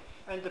toimii.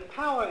 And the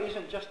power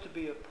isn't just to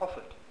be a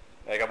prophet.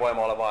 Eikä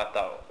voima ole vaan,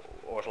 että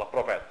voisi olla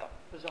profeetta.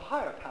 There's a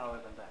higher power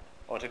than that.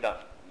 On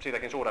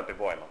siitäkin suurempi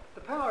voima.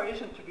 The power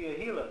isn't to be a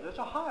healer.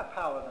 There's a higher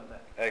power than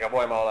that. Eikä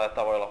voima ole,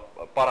 että voi olla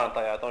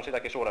parantaja, että on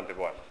sitäkin suurempi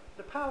voima.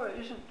 The power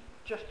isn't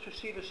just to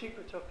see the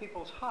secrets of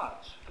people's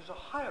hearts. There's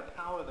a higher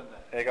power than that.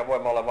 Eikä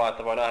voima ole vaan,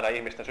 että voi nähdä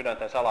ihmisten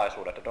sydänten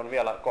salaisuudet, että on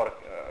vielä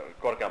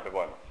korkeampi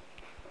voima.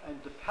 And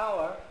the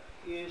power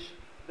is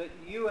that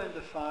you and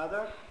the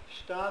Father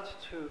start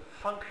to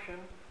function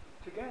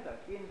together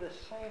in the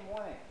same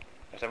way.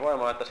 Ja se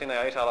voima on, että sinä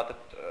ja Isä alatte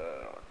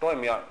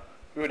toimia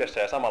yhdessä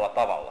ja samalla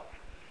tavalla.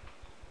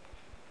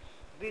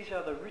 These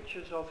are the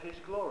riches of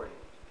His glory.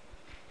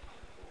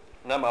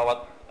 Nämä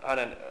ovat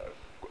hänen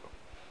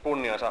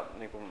kunniansa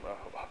niin kuin,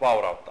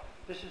 vaurautta.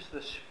 This is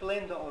the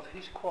splendor of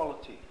His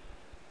quality.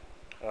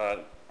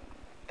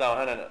 Tämä on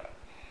hänen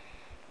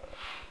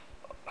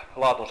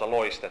laatunsa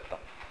loistetta,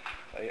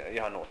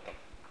 ihanuutta.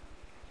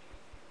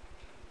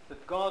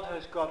 That God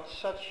has got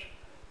such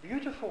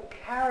beautiful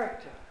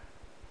character,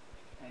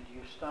 and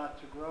you start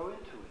to grow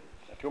into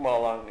it. Että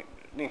Jumalalla on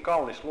niin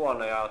kaunis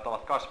luonne ja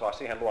alat kasvaa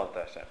siihen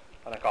luonteeseen,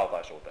 hänen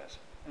kaltaisuuteensa.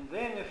 And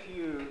then if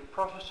you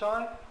prophesy,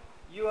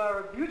 you are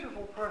a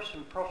beautiful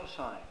person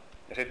prophesying.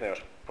 Ja sitten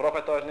jos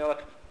profetoit, niin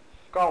olet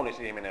kaunis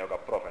ihminen, joka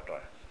profetoi.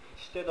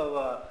 Instead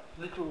of a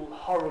little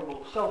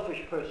horrible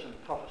selfish person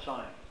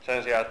prophesying.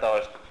 Sen sijaan, että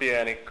olisi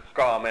pieni,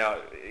 kaamea,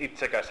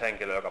 itsekäs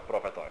henkilö, joka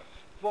profetoi.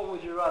 What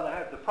would you rather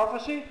have, the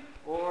prophecy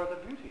or the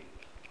beauty?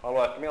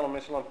 Haluaisit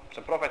mieluummin silloin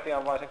sen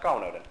profetian vai sen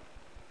kauneuden?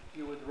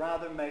 You would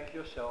rather make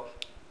yourself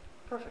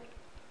perfect.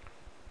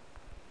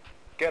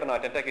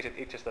 Kernaiten tekisit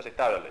itsestäsi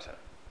täydellisen.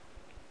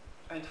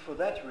 And for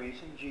that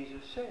reason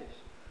Jesus says,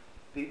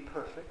 be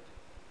perfect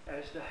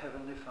as the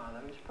Heavenly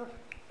Father is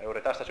perfect. Ja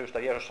juuri tästä syystä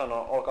Jeesus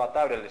sanoo, olkaa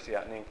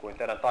täydellisiä niin kuin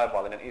teidän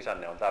taivaallinen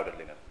isänne on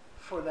täydellinen.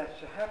 For that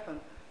to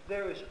happen,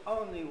 there is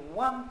only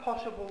one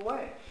possible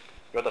way.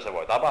 Jotta se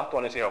voi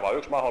tapahtua, niin siihen on vain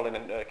yksi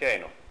mahdollinen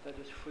keino. That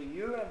is for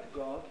you and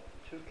God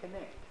to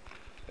connect.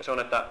 Ja se on,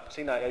 että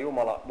sinä ja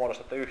Jumala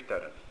muodostatte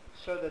yhteyden.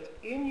 So that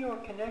in your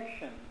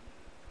connection,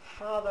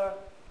 Father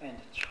and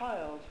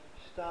child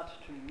start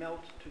to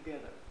melt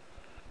together.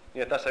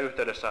 Ja tässä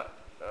yhteydessä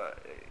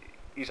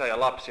isä ja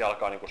lapsi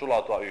alkaa niin kuin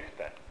sulautua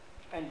yhteen.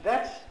 And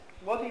that's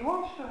what He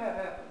wants to have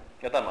happen.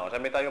 Ja tämä on se,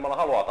 mitä Jumala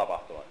haluaa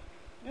tapahtua.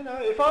 You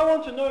know, if I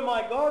want to know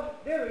my God,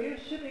 there He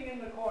is sitting in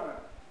the corner.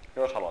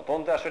 Jos haluan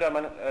tuntea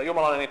sydämen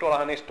Jumalan, niin tuolla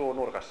hän istuu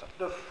nurkassa.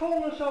 The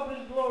fullness of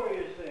His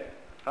glory is there.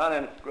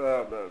 Hänen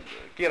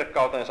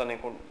kirkkautensa niin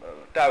kuin,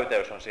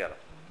 täyteys on siellä.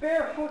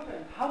 Barefoot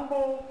and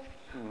humble.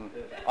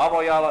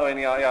 Avojaloin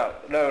ja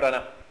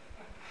löydänä.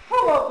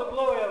 Full of the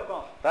glory of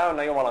God.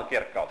 Täynnä Jumalan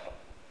kirkkautta.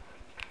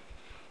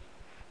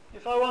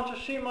 If I want to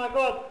see my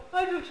God,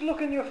 I just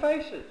look in your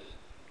faces.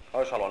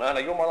 Jos haluan nähdä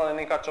Jumalan,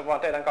 niin katso vaan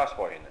teidän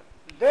kasvoihinne.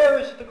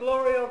 There is the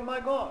glory of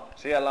my God.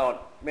 Siellä on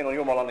minun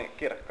Jumalani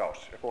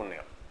kirkkaus ja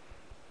kunnia.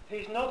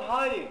 He's not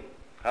hiding.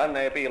 Hän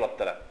ei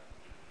piilottele.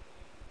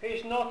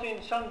 He's not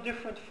in some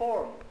different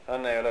form.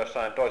 Hän ei ole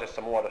jossain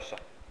toisessa muodossa.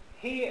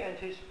 He and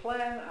His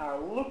plan are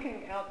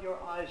looking out your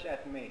eyes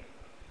at me.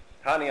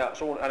 Hän ja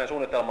hänen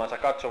suunnitelmansa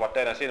katsovat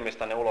teidän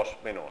silmistänne ulos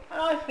minuun.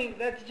 And I think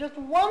that's just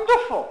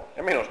wonderful.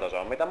 Ja minusta se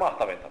on mitä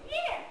mahtavinta.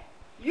 Yeah.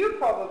 You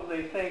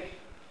probably think,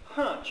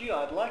 gee,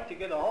 I'd like to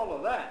get a hold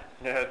of that.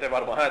 Ja te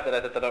varmaan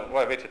ajattelette, että no,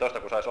 voi vitsi tosta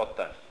kun sais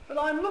otteen. But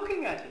I'm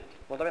looking at it.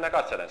 Mutta minä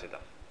katselen sitä.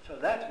 So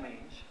that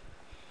means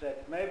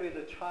that maybe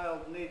the child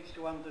needs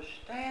to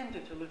understand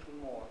it a little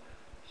more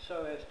so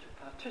as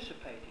to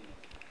participate in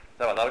it.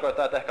 Tämä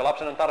tarkoittaa, että ehkä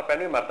lapsen on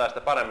tarpeen ymmärtää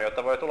sitä paremmin,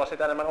 jotta voi tulla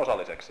sitä enemmän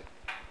osalliseksi.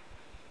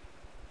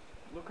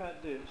 Look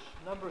at this,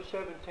 number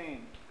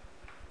 17.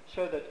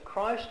 So that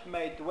Christ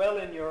may dwell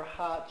in your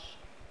hearts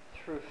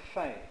through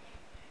faith.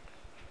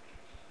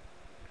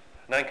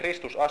 Näin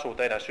Kristus asuu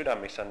teidän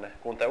sydämissänne,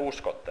 kun te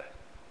uskotte.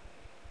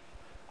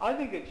 I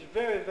think it's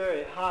very,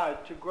 very hard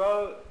to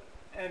grow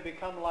and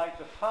become like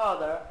the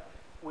Father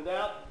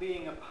without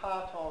being a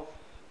part of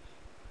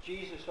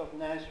Jesus of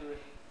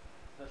Nazareth,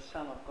 the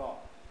Son of God.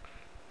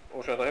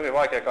 Uskon, että on hyvin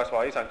vaikea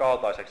kasvaa isän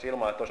kaltaiseksi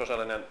ilman, että olisi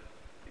osallinen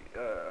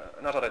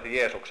Nasaretin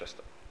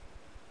Jeesuksesta.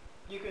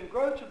 You can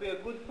grow to be a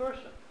good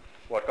person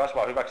Voit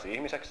kasvaa hyväksi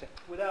ihmiseksi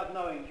without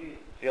knowing Jesus.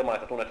 ilman,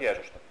 että tunnet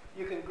Jeesusta.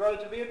 You can grow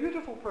to be a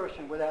beautiful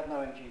person without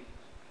knowing Jesus.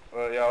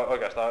 Ja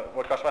oikeastaan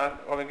voit kasvaa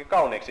hyvinkin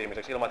kauniiksi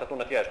ihmiseksi ilman, että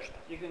tunnet Jeesusta.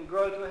 You can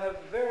grow to have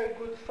very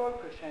good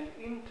focus and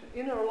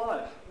inner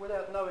life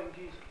without knowing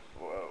Jesus.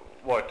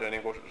 Voit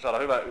niin kuin, saada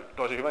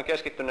tosi hyvän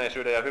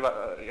keskittyneisyyden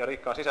ja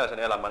rikkaan sisäisen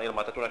elämän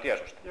ilman, että tunnet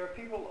Jeesusta. There are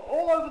people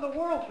all over the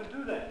world who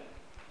do that.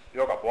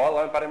 Joka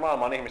puolella ympäri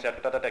maailmaa on ihmisiä,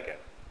 jotka tätä tekee.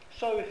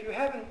 So if you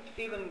haven't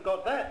even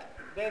got that,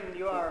 then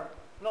you are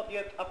not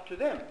yet up to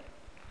them.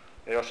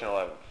 Ja jos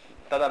sinulla ei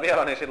tätä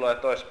vielä, niin silloin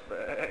et olisi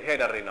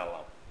heidän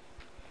rinnallaan.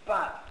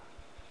 But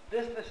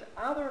there's this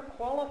other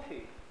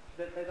quality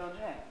that they don't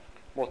have.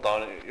 Mutta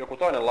on joku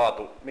toinen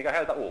laatu, mikä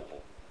heiltä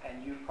uupuu.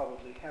 And you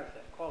probably have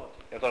that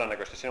quality. Ja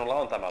todennäköisesti sinulla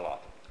on tämä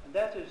laatu. And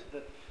that is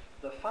that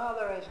the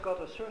Father has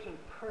got a certain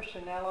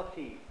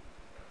personality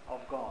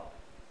of God.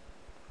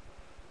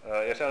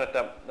 Ja se on,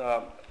 että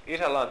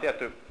isällä on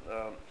tietty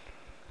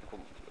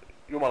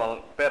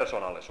Jumalan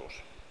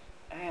persoonallisuus.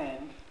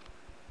 And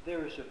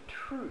there is a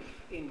truth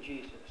in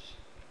Jesus.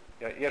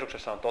 Ja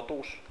Jeesuksessa on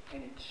totuus.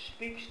 And it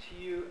speaks to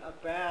you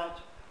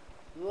about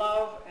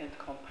love and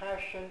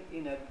compassion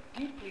in a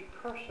deeply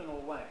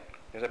personal way.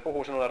 Ja se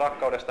puhuu sinulle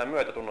rakkaudesta ja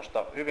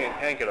myötätunnosta hyvin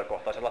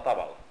henkilökohtaisella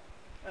tavalla.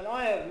 And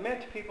I have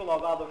met people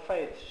of other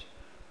faiths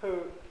who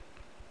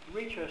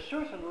reach a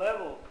certain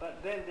level,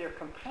 but then their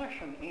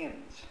compassion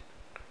ends.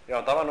 Ja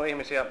on tavannut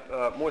ihmisiä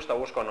muista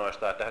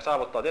uskonnoista, että he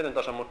saavuttaa tietyn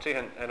tason, mutta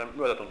siihen heidän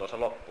myötätuntonsa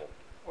loppuu.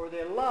 Or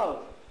their love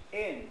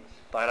ends.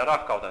 Tai heidän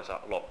rakkautensa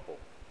loppuu.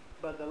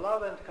 But the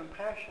love and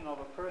compassion of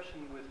a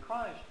person with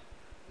Christ,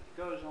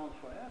 it goes on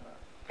forever.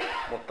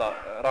 Mutta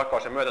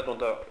rakkaus ja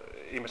myötätunto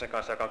ihmisen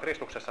kanssa, joka on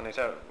Kristuksessa, niin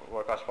se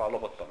voi kasvaa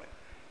loputtomiin.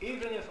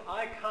 Even if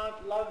I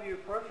can't love you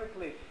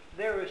perfectly,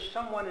 there is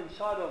someone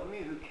inside of me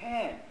who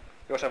can.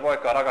 Jos en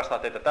voikaan rakastaa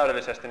teitä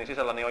täydellisesti, niin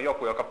sisälläni on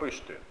joku, joka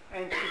pystyy.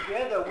 And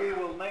together we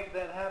will make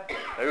that happen.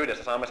 Ja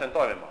yhdessä saamme sen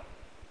toimimaan.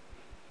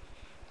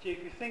 See,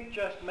 if you think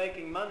just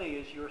making money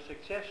is your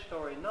success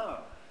story, no.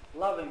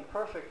 Loving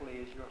perfectly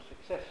is your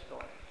success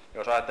story.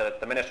 Jos ajattelet,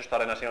 että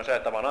menestystarinasi on se,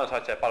 että vaan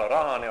ansaitsee paljon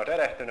rahaa, niin olet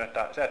erehtynyt,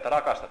 että se, että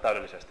rakastat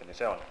täydellisesti, niin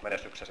se on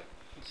menestyksesi.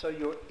 So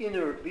your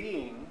inner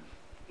being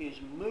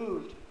is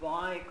moved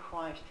by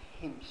Christ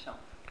himself.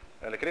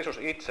 Eli Kristus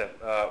itse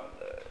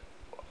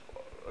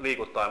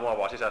liikuttaa ja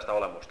muovaa sisäistä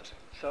olemustasi.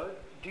 So,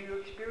 do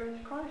you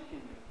experience Christ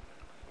in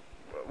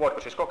you?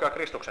 Voitko siis kokea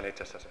Kristuksen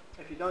itsessäsi?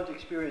 If you don't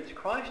experience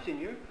Christ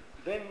in you,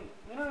 then,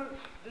 you know,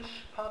 this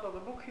part of the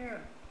book here,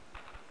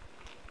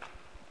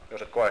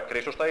 Jos et koe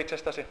Kristusta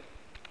itsestäsi,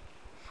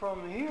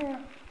 from here,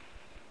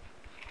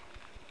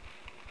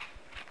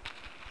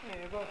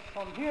 you go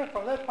from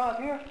that part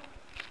here,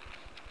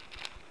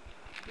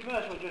 you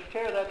might as well just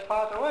tear that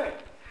part away.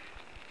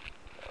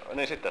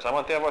 niin sitten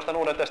saman tien voi sitä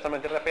Uuden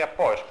testamentin repiä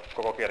pois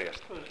koko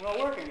kirjasta. So it's not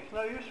working, it's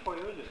no use for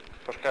you, is it?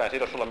 Koska ei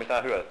siitä ole sulle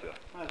mitään hyötyä.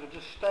 Might as well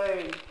just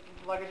stay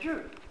like a Jew.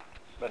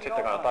 Et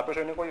sitten kannattaa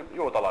pysyä niin kuin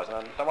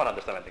juutalaisena tämän vanhan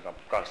testamentin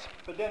kanssa.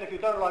 But then if you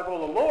don't like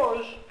all the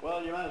laws,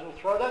 well, you might as well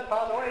throw that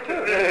part away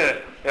too.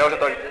 Ja jos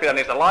et pidä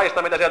niistä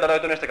laista, mitä sieltä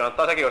löytyy, niin sitten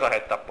kannattaa sekin osa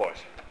heittää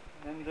pois.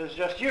 And there's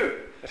just you.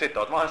 Ja sitten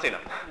oot vaan sinä.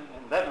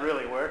 And that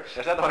really works.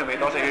 Ja se toimii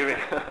tosi hyvin.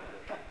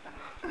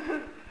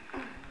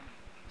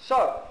 So,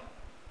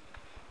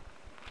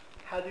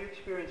 how do you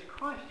experience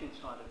Christ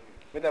inside of you?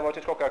 Miten voit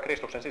siis kokea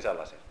Kristuksen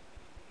sisälläsi?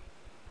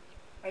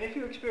 And if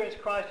you experience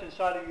Christ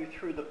inside of you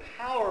through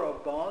the power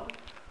of God,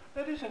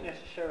 that isn't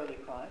necessarily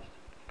Christ.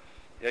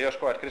 Ja jos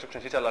koet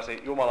Kristuksen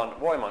sisälläsi Jumalan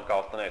voiman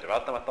kautta, niin ei se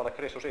välttämättä ole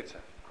Kristus itse.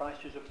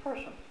 Christ is a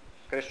person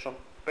Kristus on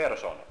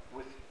persoona,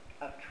 with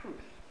a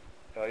truth.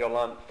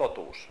 jolla on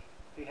totuus.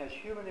 He has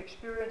human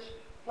experience,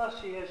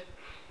 plus he has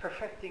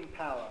perfecting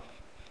power.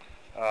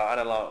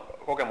 Hänellä on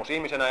kokemus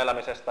ihmisenä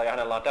elämisestä ja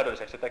hänellä on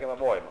täydelliseksi tekevä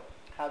voima.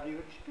 How do you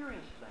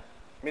experience that?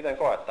 Miten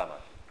koet tämän?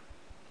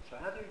 So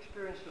how do you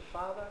experience the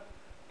Father?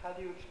 How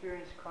do you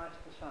experience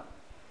Christ the Son?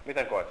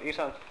 Miten koet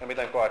isän ja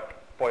miten koet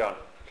pojan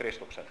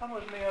Kristuksen? Come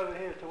with me over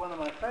here to one of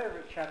my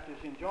favorite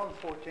chapters in John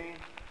 14,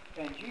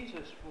 and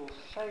Jesus will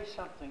say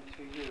something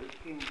to you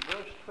in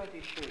verse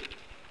 23.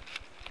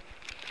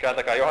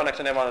 Kääntäkää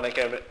Johanneksen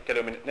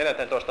evankeliumin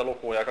 14.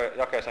 lukuun ja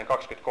jakeeseen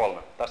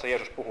 23. Tässä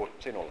Jeesus puhuu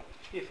sinulle.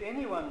 If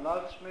anyone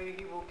loves me,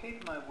 he will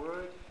keep my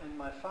word, and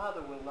my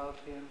Father will love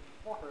him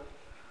for her,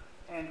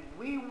 and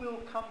we will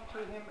come to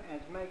him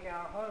and make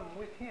our home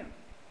with him.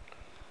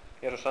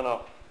 Jeesus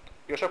sanoo,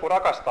 jos joku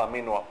rakastaa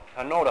minua,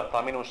 hän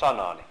noudattaa minun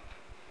sanaani.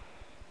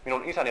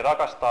 Minun isäni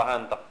rakastaa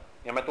häntä,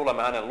 ja me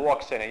tulemme hänen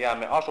luokseen ja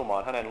jäämme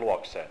asumaan hänen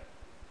luokseen.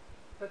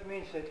 That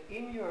means that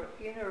in your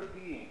inner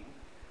being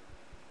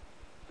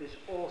is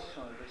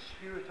also the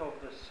Spirit of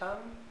the Son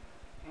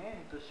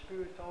and the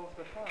Spirit of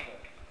the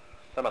Father.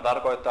 Tämä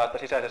tarkoittaa, että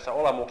sisäisessä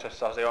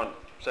olemuksessa se on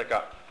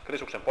sekä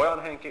Kristuksen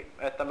pojan henki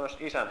että myös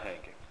isän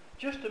henki.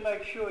 Just to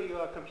make sure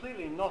you are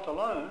completely not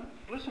alone,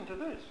 listen to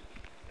this.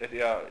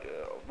 Ja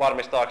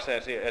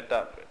varmistaakseen,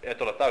 että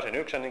et ole täysin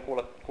yksin, niin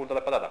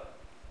kuuntelepa tätä.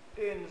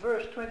 In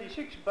verse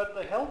 26, but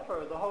the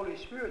Helper, the Holy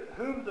Spirit,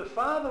 whom the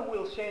Father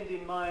will send in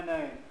my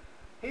name,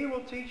 he will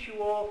teach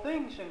you all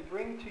things and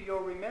bring to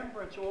your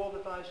remembrance all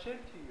that I said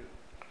to you.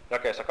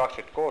 Jakeessa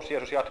 26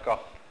 Jeesus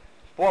jatkaa,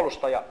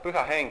 puolustaja,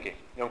 pyhä henki,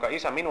 jonka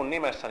isä minun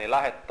nimessäni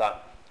lähettää,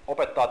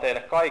 opettaa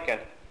teille kaiken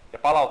ja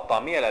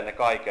palauttaa mieleenne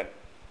kaiken,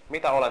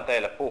 mitä olen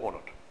teille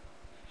puhunut.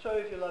 So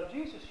if you love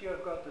Jesus, you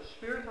have got the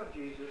Spirit of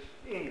Jesus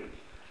in you.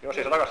 Jos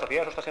siis rakastat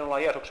Jeesusta, sinulla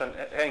on Jeesuksen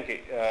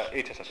henki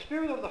itsessäsi.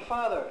 Spirit of the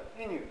Father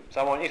in you.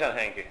 Samoin isän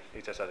henki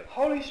itsessäsi.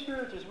 Holy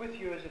Spirit is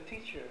with you as a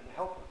teacher and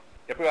helper.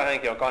 Ja pyhä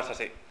henki on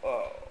kanssasi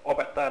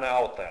opettajana ja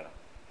auttajana.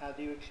 How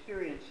do you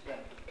experience that?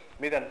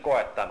 Miten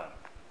koet tämän?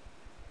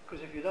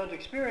 Because if you don't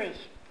experience,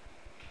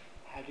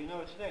 how do you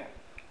know it's there?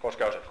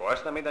 Koska jos et koe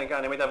sitä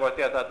mitenkään, niin miten voi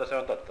tietää, että se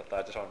on totta tai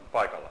että se on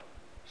paikalla?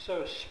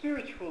 So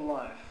spiritual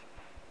life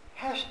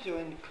has to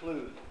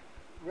include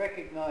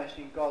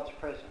recognizing God's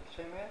presence.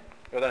 Amen?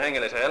 Joten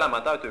hengelliseen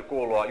elämään täytyy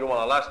kuulua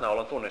Jumalan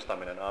läsnäolon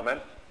tunnistaminen.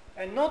 Amen.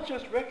 And not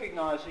just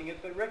recognizing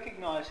it, but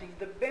recognizing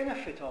the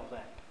benefit of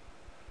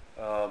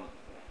that.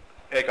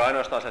 Eikä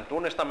ainoastaan sen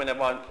tunnistaminen,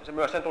 vaan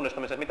myös sen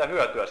tunnistamisen, mitä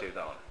hyötyä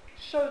siitä on.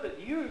 So that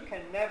you can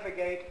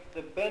navigate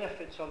the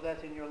benefits of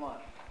that in your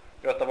life.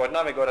 Jotta voit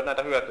navigoida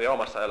näitä hyötyjä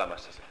omassa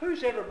elämässäsi.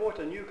 Who's ever bought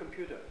a new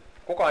computer?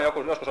 Kuka on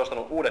joskus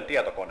ostanut uuden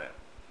tietokoneen?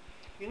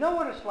 You know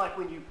what it's like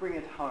when you bring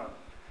it home?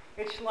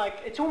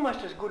 It's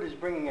almost as good as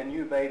bringing a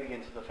new baby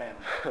into the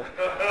family.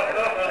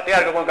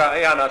 Tiedätkö kuinka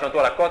ihanaa se on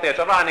tuoda kotiin?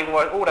 Se on vähän niin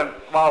kuin uuden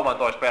vauvan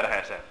tois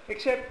perheeseen.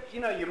 Except,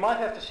 you know, you might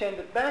have to send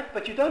it back,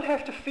 but you don't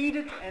have to feed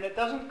it and it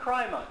doesn't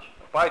cry much.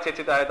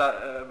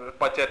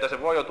 Paitsi että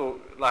se voi joutua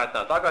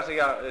lähettämään takaisin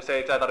ja se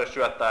ei tarvitse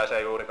syöttää ja se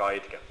ei juurikaan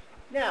itke.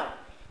 Now,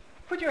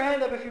 put your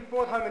hand up if you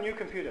brought home a new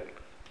computer.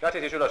 Käsi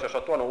siis ylös, jos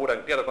olet tuonut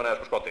uuden tietokoneen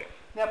joskus kotiin.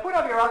 Now put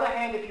up your other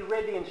hand if you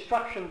read the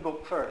instruction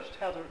book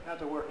first, how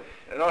to work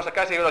it. Nosta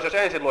käsi ylös, jos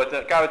ensin luit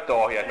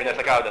käyttöohjeet, miten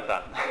sitä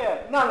käytetään. Yeah,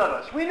 none of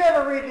us. We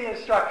never read the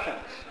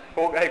instructions.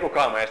 Ei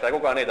kukaan meistä, ei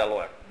kukaan niitä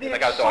lue. The Niitä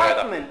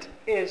käyttöohjeita. excitement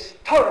is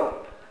total.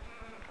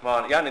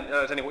 Vaan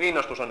se niin kuin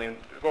innostus on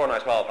niin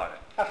kokonaisvaltainen.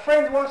 A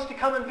friend wants to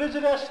come and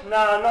visit us.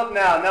 No, not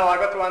now. No, I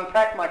got to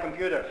unpack my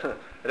computer.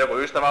 Joku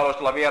ystävä haluaisi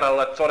tulla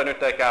vierailulle, että sori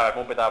nyt ei käy, että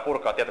mun pitää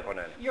purkaa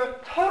tietokoneeni. Your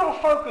total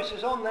focus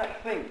is on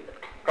that thing.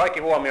 Kaikki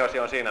huomiosi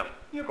on siinä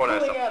You're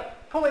koneessa.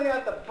 pulling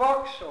out the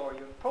box, or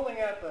you're pulling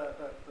out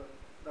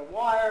the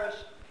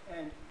wires,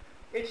 and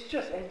it's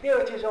just, and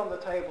there it is on the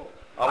table.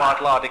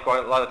 Avaat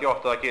laatikkoa, laitat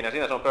johtoa kiinni ja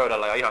siinä se on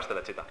pöydällä ja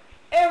ihastelet sitä.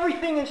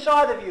 Everything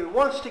inside of you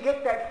wants to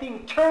get that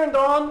thing turned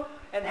on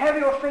and have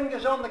your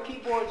fingers on the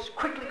keyboards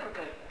quickly.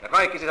 Ja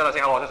kaikki sisälläsi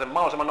haluaa sen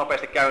mahdollisimman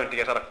nopeasti käyntiin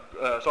ja saada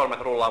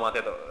sormet rullaamaan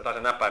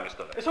sen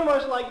näppäimistölle. It's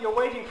almost like you're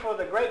waiting for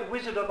the great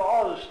Wizard of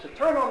Oz to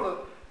turn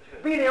on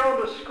be there on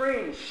the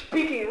screen,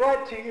 speaking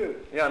right to you.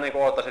 Ja niin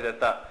kuin odottaisit,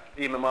 että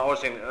ihmemaa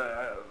Ozin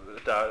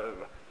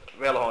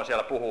velho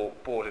siellä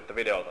puhuu sitten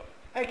videolta.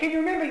 And can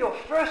you remember your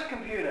first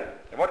computer?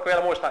 Ja voitko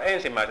vielä muistaa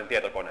ensimmäisen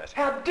tietokoneesi?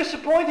 How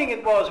disappointing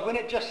it was when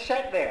it just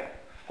sat there.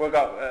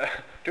 Kuinka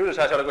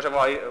tylsää se oli, kun se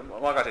vaan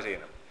makasi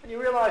siinä. And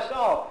you realized,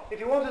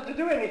 if you wanted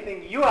to do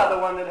anything, you are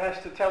the one that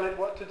has to tell it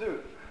what to do.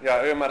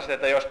 Ja ymmärsit,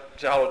 että jos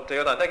sä haluat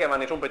jotain tekemään,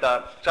 niin sun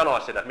pitää sanoa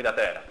sitä, mitä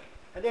tehdä.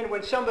 And then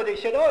when somebody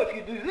said, if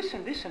you do this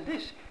and this and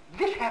this,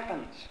 this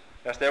happens.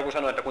 Ja sitten joku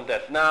sanoi, että kun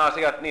teet nämä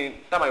asiat,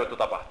 niin tämä juttu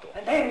tapahtuu.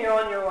 And then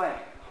you're on your way.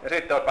 Ja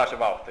sitten olet päässyt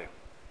vauhtiin.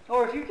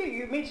 Or if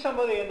you meet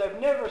somebody and they've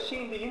never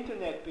seen the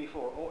internet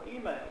before or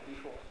email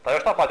before. Tai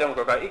jos tapaat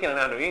jonkun, joka ei ikinä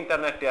nähnyt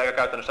internetiä eikä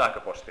käyttänyt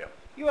sähköpostia.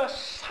 You are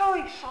so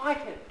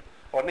excited.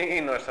 Olet niin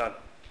innoissaan.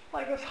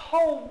 Like this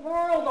whole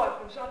world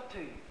opens up to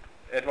you.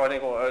 Et voi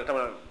niinku,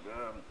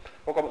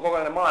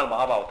 kokonainen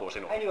maailma avautuu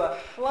sinulle. And you are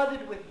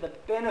flooded with the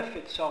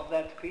benefits of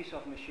that piece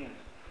of machinery.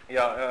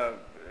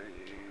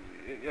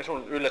 Ja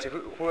sun ylläsi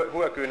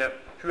hyökyy ne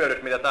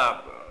hyödyt, mitä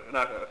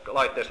nämä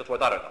laitteistot voi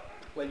tarjota.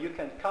 Well, you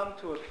can come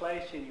to a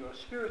place in your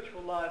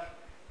spiritual life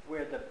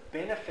where the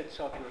benefits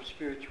of your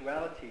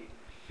spirituality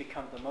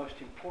become the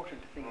most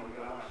important thing in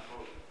your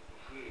life.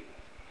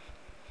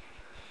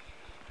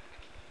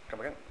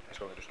 Come again? Let's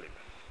go to sleep.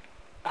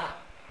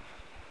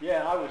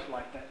 Yeah, I was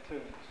like that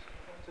too.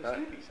 It's a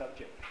sleepy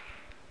subject.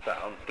 Tämä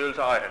on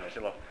tylsä aihe, niin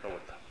silloin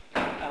nukuttaa.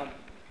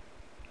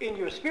 In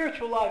your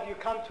spiritual life, you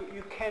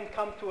can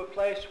come to a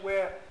place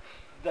where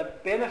the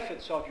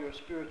benefits of your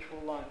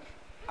spiritual life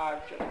are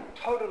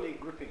just totally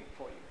gripping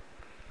for you.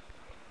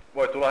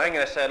 Voit tulla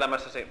hengellisessä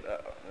elämässäsi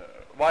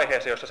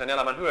vaiheeseen, jossa sen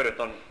elämän hyödyt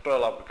on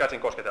todella käsin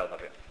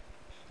kosketeltavia.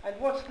 And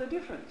what's the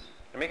difference?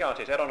 Ja mikä on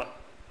siis erona?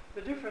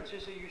 The difference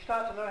is that you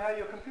start to know how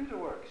your computer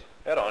works.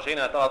 Ero on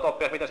siinä, että alat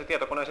oppia, miten se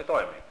tietokoneesi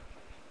toimii.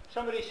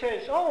 Somebody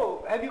says,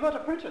 have you got a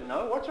printer? No,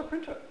 what's a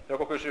printer?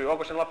 Joku kysyy,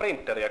 onko sinulla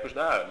printeri, ja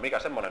kysytään, mikä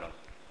semmoinen on?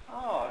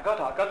 I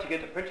got to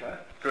get a printer.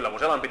 Kyllä, mun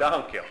sellainen pitää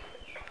hankkia.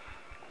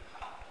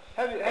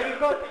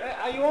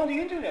 Are you on the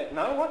internet?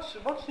 No,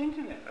 what's the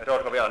internet?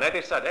 Oletko vielä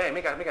netissä? Ei,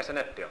 mikä se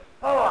netti on?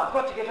 I've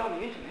got to get on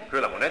the internet.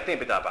 Kyllä, mun nettiin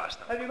pitää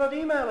päästä. Have you got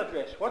email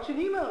address? What's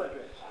an email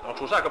address? Onko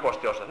sulla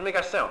sähköposti jossain?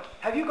 Mikä se on?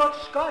 Have you got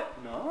Skype?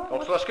 No.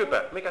 Onko sulla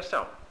Skype? Mikä se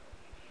on?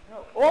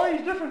 No. All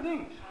these different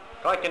things.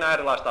 Kaikki nämä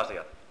erilaiset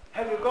asiat.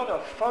 Have you got a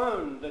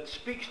phone that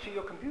speaks to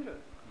your computer?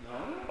 No.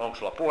 Onko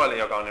sulla puhelin,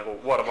 joka on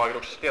niinku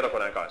vuorovaikutuksessa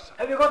tietokoneen kanssa?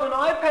 Have you got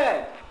an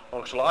iPad?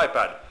 Onko sulla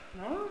iPad?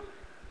 No.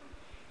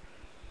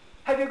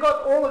 Have you got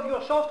all of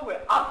your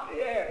software up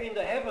there in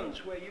the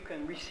heavens where you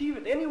can receive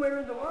it anywhere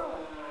in the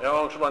world? Ja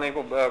onko sulla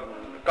niinku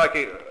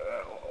kaikki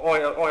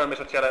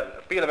ohjelmistot siellä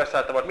pilvessä,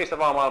 että voit missä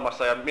vaan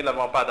maailmassa ja millä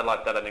vaan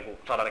päätelaitteella niinku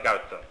saada ne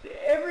käyttöön?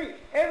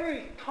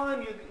 Every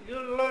time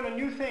you learn a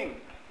new thing,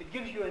 it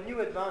gives you a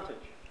new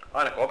advantage.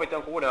 Aina kun opit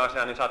jonkun uuden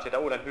asian, niin saat siitä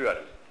uuden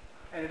hyödyn.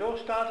 And it all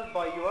started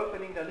by you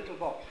opening the little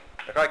box.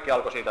 Ja kaikki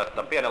alkoi siitä,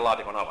 että pienen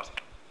laatikon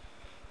avasit.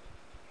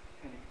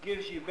 And it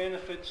gives you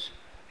benefits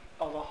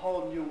of a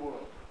whole new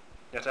world.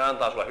 Ja se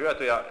antaa sulle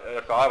hyötyjä,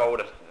 jotka on aivan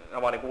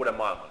avaa niin uuden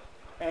maailman.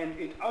 And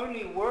it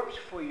only works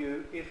for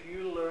you if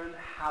you learn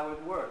how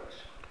it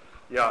works.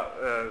 Ja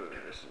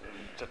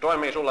se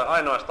toimii sulle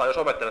ainoastaan, jos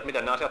opettelet,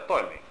 miten ne asiat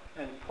toimii.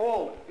 And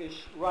Paul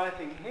is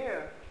writing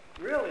here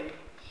really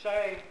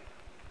saying,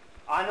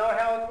 I know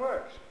how it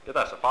works. Ja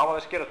tässä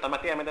Paavalis kirjoittaa, mä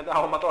tiedän, miten tämä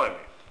homma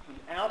toimii.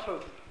 And out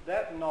of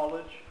that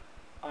knowledge,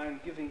 I'm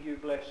giving you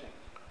blessing.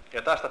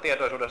 Ja tästä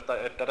tietoisuudesta,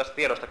 että tästä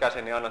tiedosta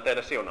käsin, niin annan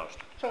teille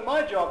siunausta. So my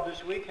job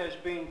this week has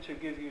been to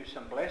give you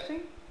some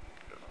blessing.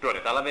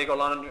 Työni tällä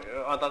viikolla on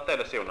antaa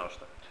teille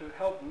siunausta. To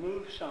help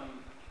move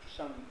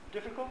some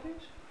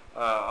difficulties.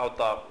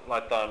 Auttaa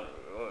laittaa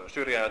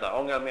syrjään jotain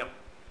ongelmia,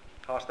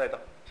 haasteita.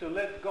 To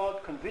let God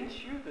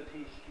convince you that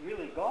He's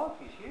really God,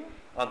 He's here.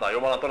 Antaa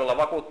Jumalan todella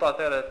vakuuttaa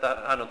teille, että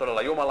hän on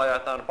todella Jumala ja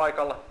että hän on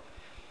paikalla.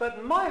 But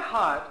my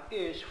heart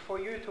is for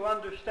you to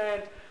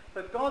understand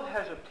that God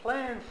has a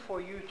plan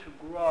for you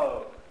to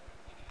grow.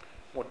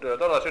 Mutta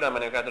todella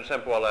sydämeni on kääntynyt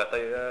sen puoleen, että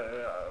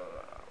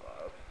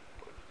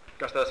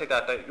käsitellä sitä,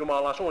 että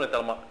Jumalalla on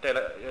suunnitelma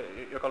teille,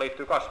 joka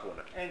liittyy kasvuun.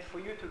 And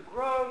for you to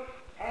grow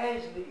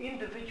as the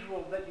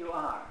individual that you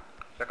are.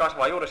 Ja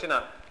kasvaa juuri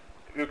sinä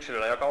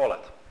yksilönä, joka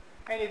olet.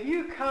 And if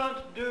you can't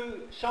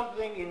do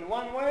something in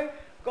one way,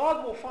 God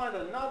will find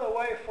another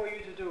way for you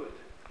to do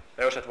it.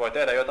 Ja jos et voi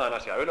tehdä jotain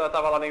asiaa yhdellä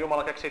tavalla, niin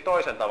Jumala keksii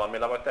toisen tavan,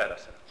 millä voit tehdä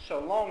sen.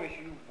 So long as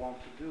you want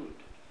to do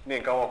it.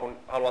 Niin kauan kun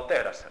haluat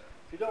tehdä sen.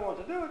 If you don't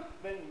want to do it,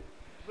 then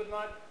good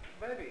night,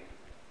 baby.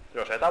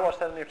 Jos ei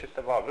tavoista, niin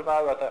sitten vaan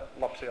hyvää yötä,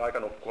 lapsi, aika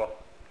nukkua.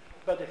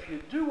 But if you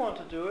do want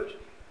to do it,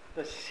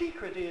 the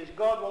secret is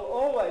God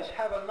will always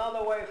have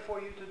another way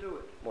for you to do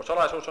it. Mun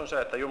salaisuus on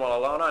se, että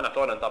Jumalalla on aina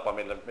toinen tapa,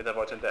 miten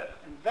voit sen tehdä.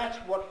 And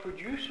that's what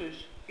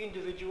produces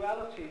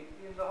individuality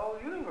in the whole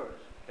universe.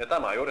 Ja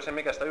tämä on juuri se,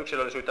 mikä sitä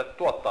yksilöllisyyttä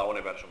tuottaa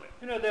universumiin.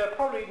 You know, there are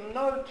probably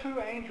no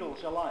two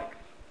angels alike.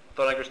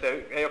 Todennäköisesti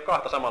ei ole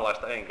kahta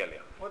samanlaista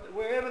enkeliä.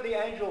 Wherever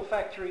the angel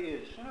factory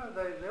is, you know,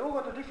 they all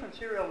got a different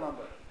serial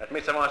number. Et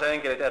missä vaan se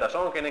enkelitehdas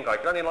onkin, niin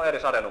kaikilla niillä on eri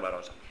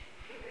sarjanumeronsa.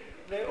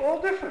 They're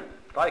all different.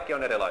 Kaikki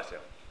on erilaisia.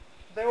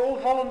 They're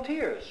all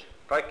volunteers.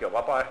 Kaikki on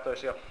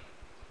vapaaehtoisia.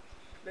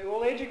 They're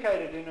all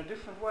educated in a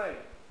different way.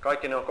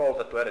 Kaikki ne on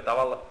koulutettu eri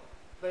tavalla.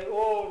 They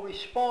all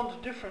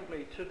respond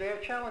differently to their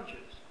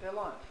challenges, their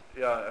life.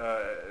 Ja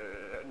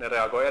ne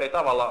reagoi eri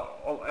tavalla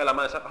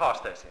elämänsä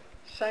haasteisiin.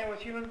 Same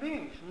with human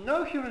beings. No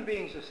human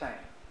beings are same.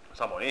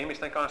 Samoin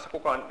ihmisten kanssa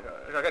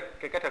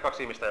ketkä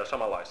kaksi ihmistä ei ole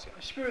samanlaisia.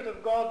 The Spirit of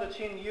God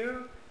that's in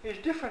you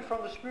is different from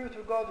the Spirit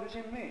of God who's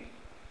in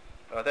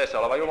me. Teissä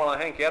oleva Jumalan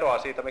henki eroaa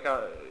siitä,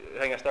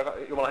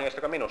 Jumalan hengestä,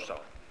 joka minussa on.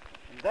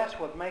 And that's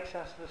what makes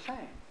us the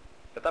same.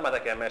 Ja tämä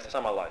tekee meistä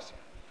samanlaisia.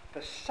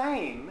 The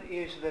same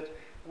is that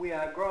we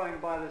are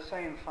growing by the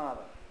same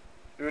Father.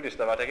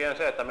 Yhdistävä tekijä on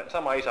se, että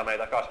sama isä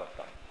meitä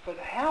kasvattaa. But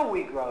how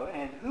we grow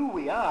and who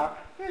we are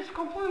is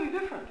completely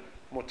different.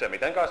 Mutta se,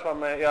 miten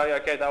kasvamme ja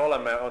keitä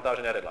olemme, on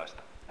täysin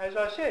erilaista. As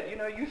I said, you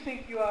know, you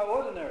think you are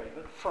ordinary,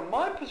 but from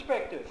my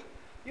perspective,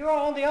 you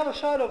are on the other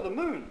side of the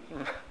moon.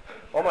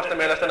 Omasta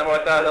mielestäni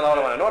voit ajatella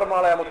olevanne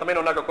normaaleja, mutta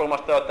minun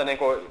näkökulmasta te olette niin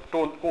kuin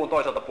kuun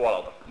toiselta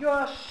puolelta. You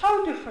are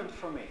so different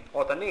from me.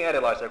 Olette niin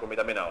erilaisia kuin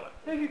mitä minä olen.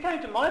 If you came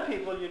to my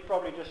people, you'd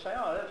probably just say,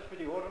 oh, that's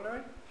pretty ordinary.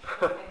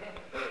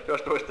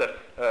 Jos tuisitte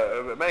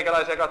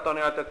meikäläisiä katsoa,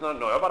 niin ajattelet, että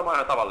no on varmaan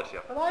ihan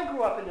tavallisia. But I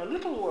grew up in a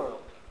little world.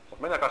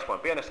 Mutta minä kasvoin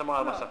pienessä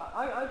maailmassa.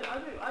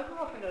 I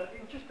grew up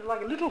in just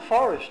like a little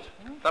forest.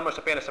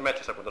 Tämmöisessä pienessä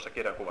metsässä kuin tuossa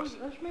kirjan kuvassa.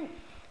 That's me.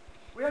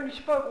 We only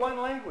spoke one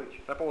language.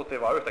 Me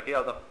puhuttiin vain yhtä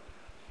kieltä.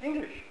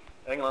 English.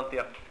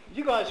 Englantia.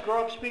 You guys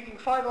grow up speaking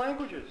 5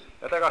 languages.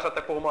 Ja te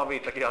kasvatte puhumaan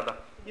 5 kieltä.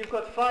 You've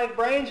got 5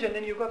 brains and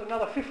then you've got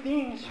another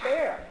 15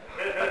 spare.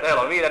 Ja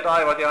teillä on 5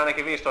 aivot ja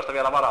ainakin 15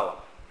 vielä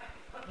varalla.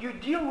 You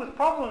deal with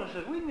problems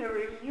that we never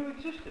even knew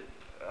existed.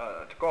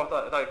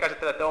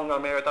 Käsittelette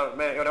ongelmia,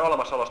 joiden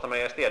olemassaolosta me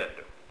ei edes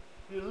tiedetty.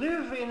 You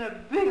live in a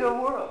bigger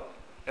world.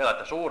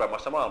 Elätte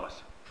suuremmassa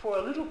maailmassa. For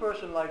a little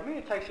person like me,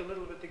 it takes a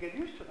little bit to get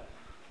used to that.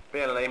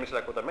 Pienelle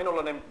ihmiselle kuten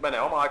minulle, niin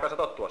menee oma aikansa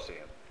tottua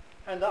siihen.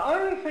 And the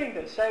only thing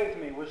that saved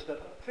me was that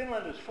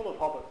Finland is full of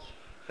hobbits.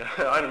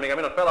 Ainoa mikä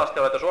minut pelasti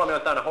oli, että Suomi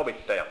on täynnä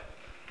hobitteja.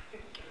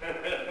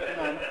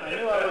 I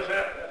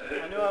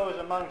knew I was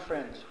among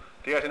friends.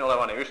 Tiesin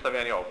olevani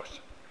ystävien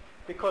joukossa.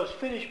 Because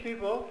Finnish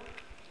people,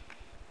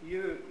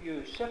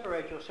 you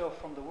separate yourself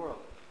from the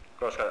world.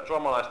 Koska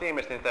suomalaiset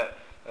ihmiset, niin te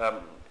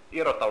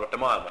irrottaudutte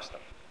maailmasta.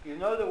 You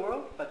know the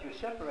world, but you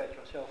separate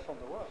yourself from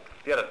the world.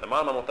 Tiedätte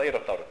maailman, mutta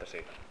irrottaudutte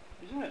siitä.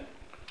 Isn't it?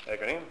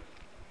 Eikö niin?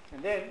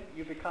 And then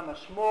you become a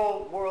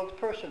small world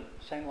person,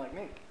 same like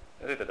me.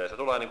 Ja sitten teistä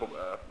tulee niin kuin,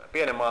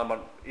 pienen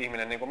maailman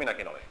ihminen niin kuin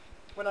minäkin olin.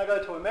 When I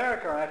go to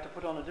America, I have to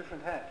put on a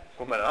different hat.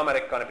 Kun menen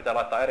Amerikkaan, niin pitää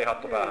laittaa eri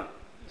hattu päähän.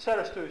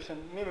 Sarastus and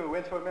Mimu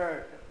went to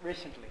America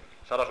recently.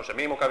 Sarasus ja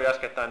Mimu kävi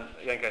äskettäin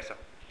Jenkeissä.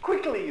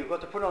 Quickly you've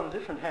got to put on a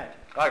different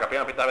hat. Aika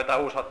pian pitää vetää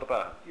uusi hattu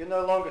päähän. You're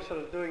no longer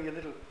sort of doing your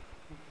little...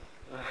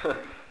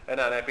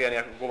 Enää ei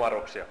pieniä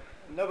kumarruksia.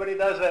 Nobody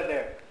does that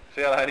there.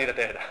 Siellä ei niitä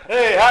tehdä.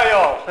 Hey, how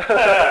y'all?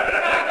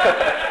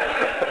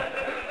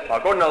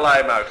 Vaan kunnon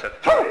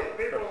läimäykset.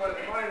 People were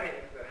smiling.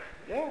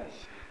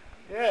 Yes.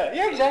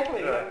 Yeah, exactly.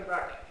 Yeah.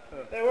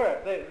 They were.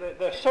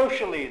 They're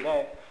socially,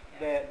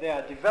 they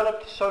are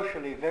developed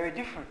socially very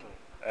differently.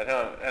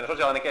 Heidän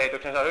sosiaalinen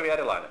kehityksensä on hyvin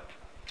erilainen.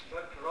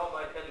 But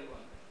Rob, I tell you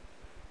one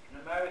thing. In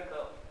America,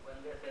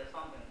 when they say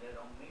something, they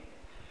don't mean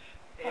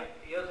it.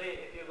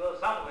 If you go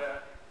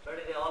somewhere,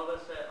 they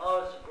always say,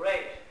 "Oh, it's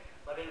great."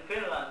 But in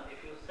Finland,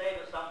 if you say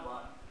to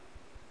someone,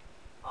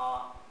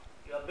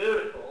 "You're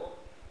beautiful,"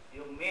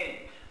 you mean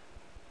it.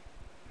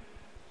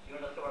 You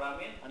understand what I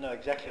mean? I know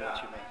exactly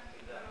what you mean.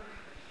 Exactly.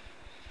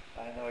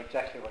 I know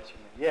exactly what you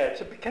mean. Yeah,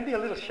 it can be a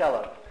little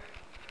shallow.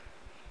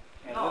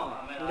 And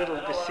a little I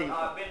know deceitful.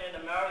 I've been in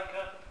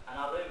America and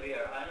I live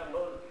here. I know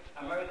both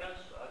Americans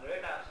are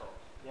great assholes.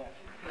 Yeah.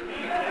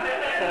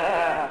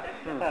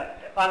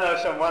 I know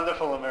some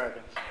wonderful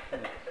Americans.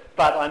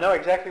 But I know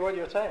exactly what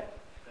you're saying.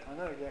 I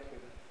know exactly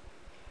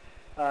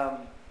that.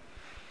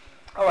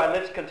 All right,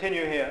 let's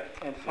continue here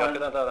and find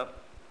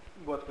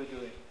what we're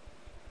doing.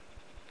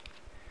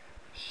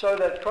 So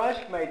that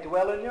Christ may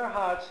dwell in your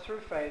hearts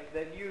through faith,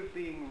 that you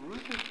being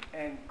rooted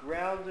and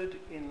grounded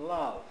in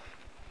love.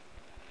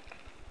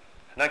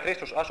 Näin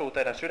Kristus asuu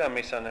teidän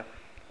sydämissänne,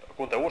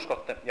 kun te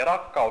uskotte, ja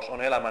rakkaus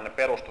on elämänne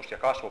perustus ja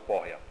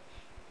kasvupohja.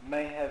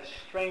 May have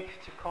strength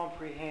to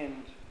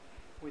comprehend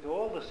with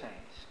all the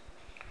saints.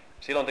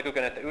 Silloin te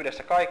kykenette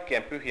yhdessä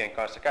kaikkien pyhien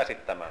kanssa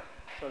käsittämään.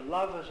 So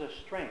love is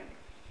a strength.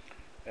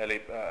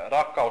 Eli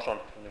rakkaus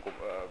on niin kuin,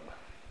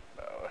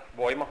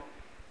 voima.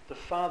 The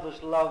Father's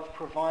love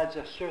provides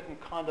a certain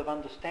kind of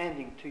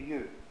understanding to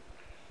you.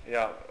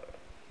 Ja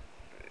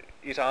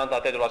Isä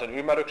antaa tietynlaisen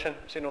ymmärryksen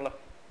sinulle.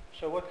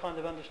 So what kind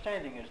of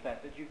understanding is that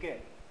you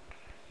get?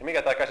 Ja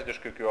mikä tämä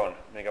käsityskyky on,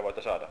 minkä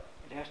voitte saada?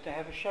 It has to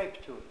have a shape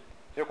to it.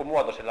 Joku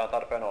muoto sillä on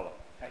tarpeen olla.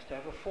 It has to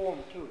have a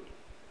form to it.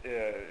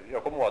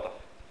 Joku muoto.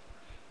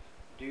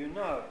 Do you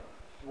know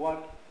what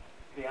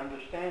the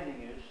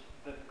understanding is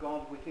that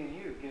God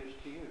within you gives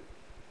to you?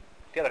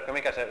 Tiedätkö,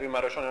 mikä se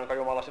ymmärrys on, jonka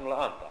Jumala sinulle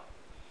antaa?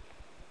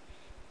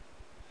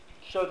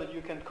 So that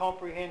you can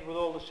comprehend with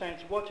all the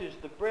saints what is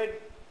the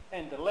breadth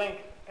and the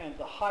length and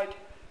the height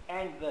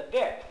and the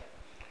depth.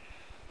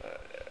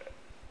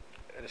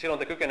 Silloin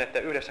te kykenette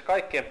yhdessä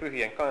kaikkien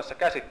pyhien kanssa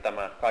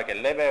käsittämään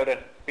kaiken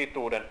leveyden,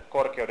 pituuden,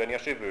 korkeuden ja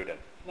syvyyden.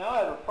 Now I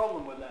have a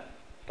problem with that.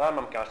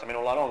 Tämän kanssa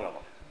minulla on ongelma.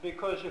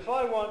 Because if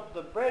I want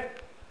the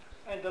breadth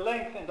and the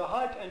length and the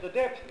height and the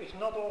depth, it's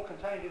not all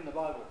contained in the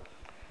Bible.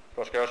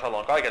 Koska jos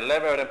haluan kaiken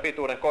leveyden,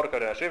 pituuden,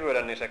 korkeuden ja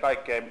syvyyden, niin se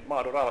kaikki ei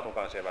mahdu Raamatun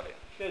kansien väliin.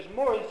 There's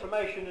more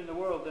information in the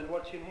world than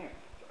what's in here.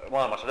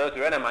 Maailmassa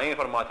löytyy enemmän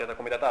informaatiota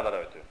kuin mitä täällä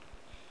löytyy.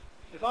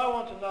 If I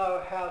want to know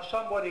how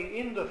somebody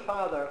in the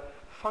Father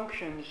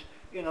functions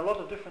in a lot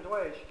of different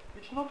ways,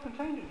 it's not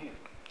contained in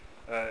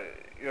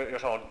here.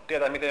 Jos haluan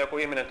tietää, miten joku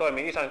ihminen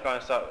toimii Isän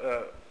kanssa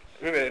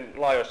hyvin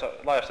laajassa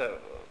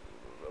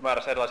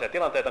määrässä erilaisia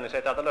tilanteita, niin se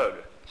ei täältä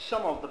löydy.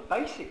 Some of the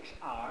basics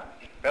are,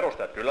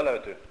 Perusteet kyllä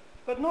löytyy,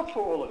 but not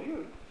for all of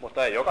you.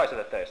 mutta ei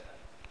jokaiselle teistä.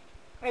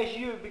 As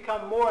you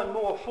become more and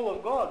more full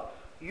of God,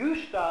 you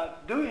start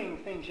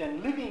doing things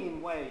and living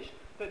in ways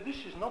that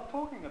this is not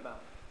talking about.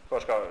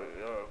 Koska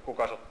kun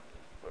kasvat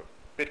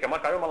pitkän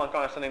matkan Jumalan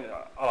kanssa, niin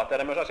alat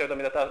tehdä myös asioita,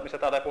 mistä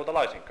täältä ei puhuta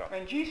laisinkaan.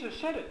 And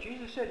Jesus said it.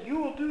 Jesus said,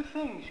 you will do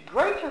things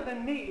greater than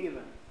me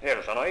even.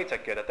 Jeesus sanoi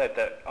itsekin, että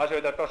teette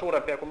asioita, jotka on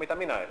suurempia kuin mitä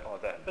minä olen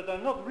tehnyt. But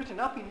they're not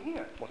written up in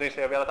here. Mutta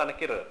niistä ei ole vielä tänne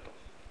kirjoitettu.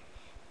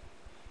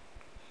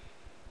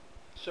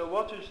 So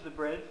what is the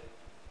breadth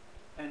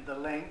and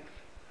the length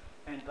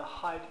and the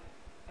height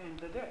and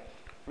the depth?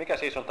 Mikä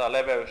siis on tämä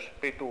leveys,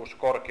 pituus,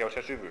 korkeus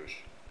ja syvyys?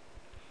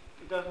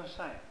 It doesn't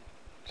say.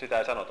 Sitä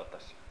ei sanota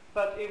tässä.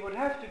 But it would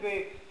have to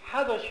be,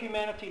 how does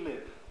humanity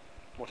live?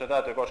 Mutta se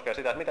täytyy koskea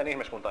sitä, että miten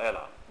ihmiskunta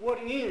elää. What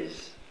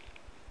is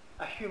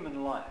a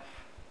human life?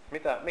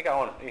 Mikä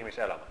on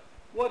ihmiselämä?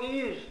 What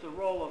is the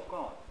role of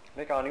God?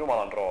 Mikä on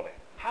Jumalan rooli?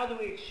 How do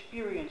we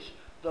experience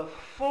the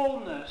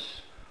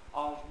fullness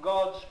of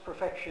God's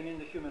perfection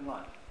in the human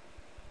life?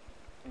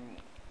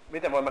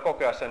 Miten voimme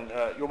kokea sen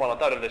Jumalan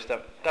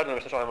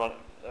täydellistä soiman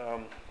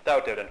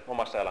täyteyden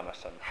omassa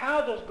elämässämme?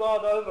 How does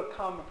God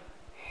overcome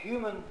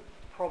human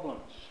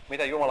problems?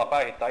 Miten Jumala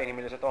päihittää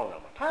inhimilliset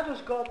ongelmat? How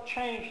does God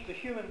change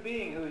the human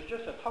being who is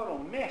just a total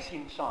mess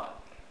inside?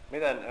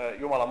 Miten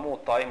Jumala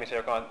muuttaa ihmisen,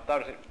 joka on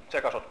täysin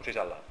sekasotku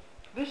sisällään?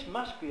 This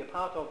must be a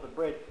part of the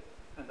breadth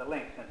and the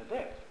length and the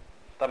depth.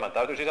 Tämän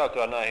täytyy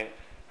sisältyä näihin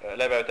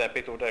leveyteen,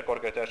 pituuteen,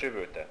 korkeuteen ja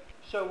syvyyteen.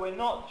 So we're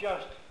not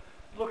just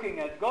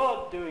looking at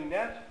God doing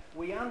that,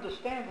 we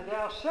understand it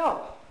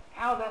ourselves,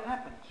 how that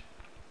happens.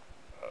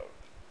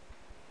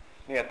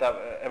 Niin, että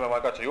emme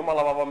vain katso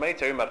Jumalaa, vaan voimme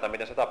itse ymmärtää,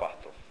 miten se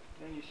tapahtuu.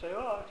 Then you say,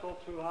 oh, it's all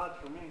too hard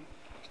for me.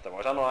 Sitten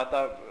voi sanoa,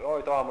 että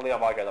oi, tuo on liian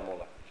vaikeaa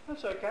mulle.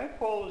 That's okay.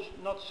 Paul is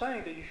not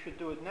saying that you should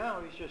do it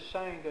now. He's just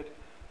saying that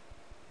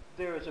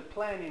there is a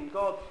plan in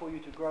God for you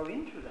to grow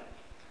into that.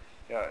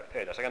 Ja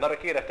ei tässäkään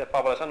tarvitse kiirehtiä, että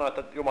Paavali sanoi,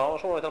 että Jumala on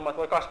suunnitelma, että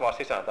voi kasvaa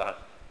sisään tähän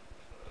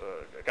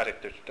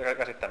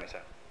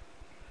käsittämiseen.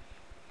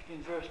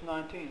 In verse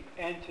 19,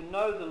 and to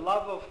know the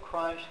love of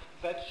Christ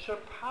that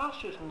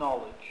surpasses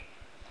knowledge,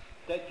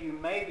 that you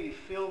may be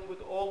filled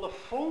with all the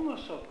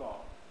fullness of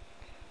God.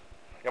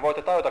 Ja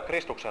voitte tajuta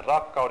Kristuksen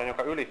rakkauden,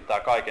 joka ylittää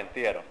kaiken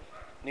tiedon.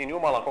 Niin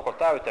Jumalan koko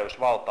täyteys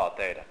valtaa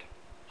teidät.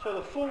 So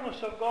the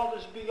fullness of God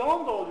is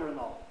beyond all your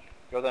knowledge.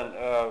 Joten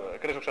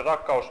Kristuksen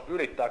rakkaus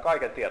ylittää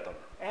kaiken tieton.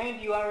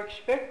 And you are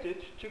expected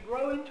to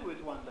grow into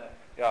it one day.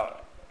 Ja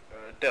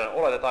teidän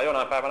oletetaan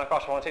jonain päivänä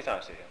kasvavan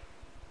sisään siihen.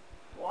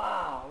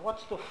 Wow,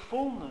 what's the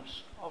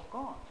fullness of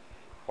God?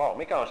 Vau,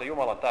 mikä on se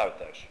Jumalan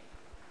täyteys?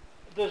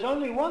 There's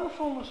only one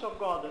fullness of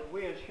God that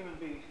we as human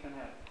beings can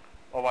have.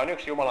 On vain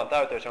yksi Jumalan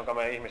täyteys, jonka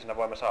me ihmisinä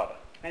voimme saada.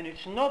 And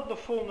it's not the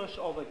fullness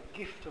of a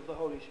gift of the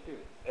Holy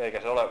Spirit.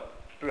 Eikä se ole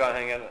Pyhän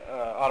Hengen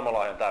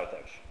armolahjan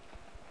täyteys.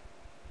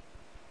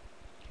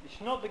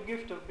 It's not the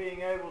gift of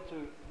being able to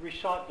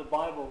recite the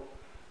Bible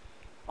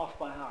off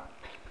by heart.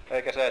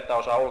 Eikä se, että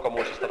osaa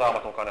ulkomuistista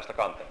Raamatun kannesta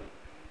kantaa.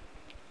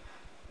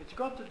 It's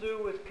got to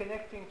do with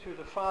connecting to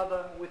the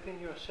Father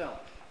within yourself.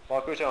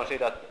 Vaan kyse on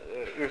siitä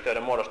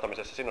yhteyden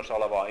muodostamisessa sinussa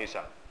olevaa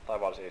isä,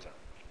 taivaallisen isän.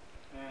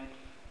 And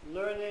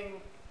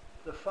learning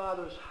the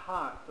Father's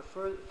heart, the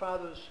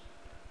Father's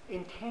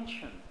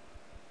intention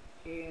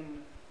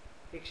in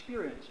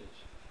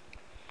experiences.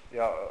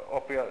 Ja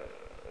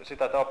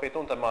sitä, että oppii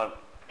tuntemaan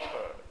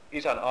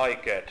isän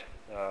aikeet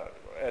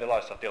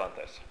erilaisissa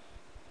tilanteissa.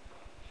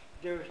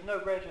 There is no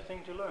greater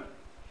thing to learn.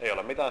 Ei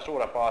ole mitään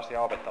suurempaa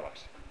asiaa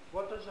opettavaksi.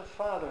 What does a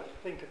father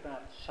think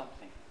about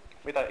something?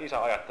 Mitä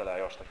isä ajattelee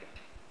jostakin?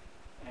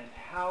 And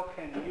how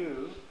can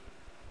you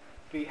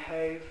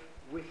behave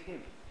with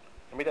him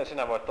Ja miten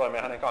sinä voit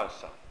toimia hänen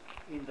kanssaan?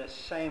 in the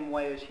same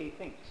way as he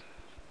thinks?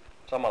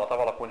 Samalla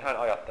tavalla kuin hän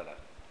ajattelee.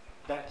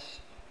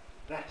 That's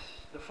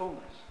the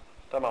fullness.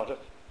 Tämä on se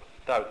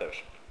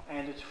täyteys.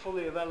 And it's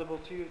fully available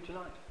to you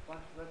tonight.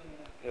 Right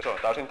here. Ja se on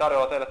täysin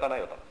tarjolla teille tänä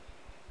iltana.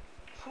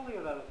 Fully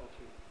available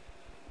to you.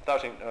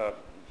 Täysin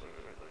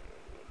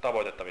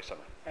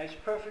tavoitettavissamme. As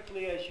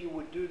perfectly as you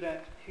would do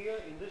that here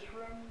in this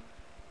room,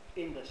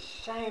 in the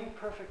same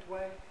perfect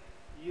way,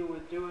 you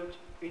would do it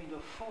in the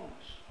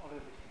fullness of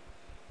everything.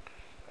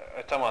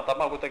 Et samaan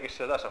tapaan kuin tekisi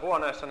se tässä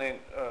huoneessa,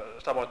 niin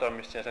samoin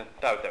toimisi sen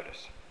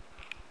täyteydessä.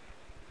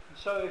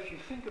 So if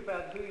you think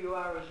about who you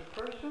are as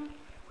a person,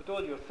 with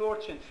all your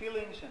thoughts and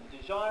feelings and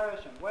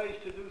desires and ways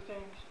to do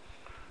things,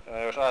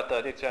 jos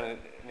ajattelet itseäni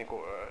niin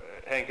kuin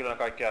henkilönä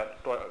kaikkia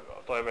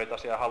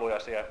toiveitasi ja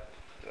halujasi ja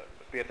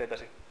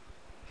piirteitäsi,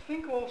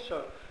 think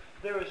also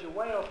there is a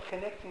way of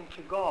connecting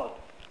to God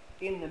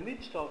in the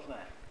midst of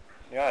that.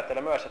 niin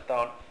ajattele myös, että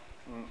on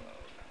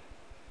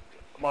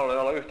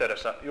mahdollinen olla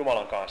yhteydessä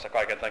Jumalan kanssa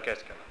kaiken tämän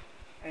keskellä.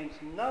 And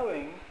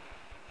knowing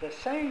the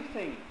same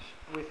things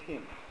with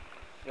him.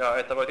 Ja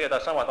että voi tietää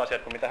samat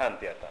asiat kuin mitä hän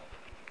tietää.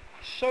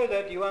 So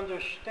that you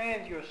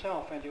understand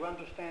yourself and you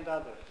understand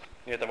others.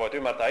 Niin, että voit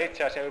ymmärtää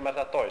itseäsi ja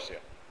ymmärtää toisia.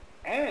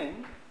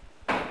 And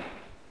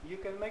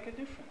you can make a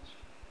difference.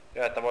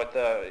 Ja että voit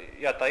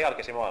jättää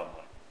jälkesi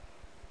maailmaan.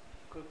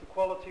 Because the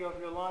quality of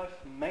your life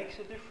makes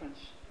a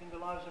difference in the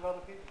lives of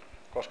other people.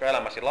 Koska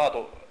elämäsi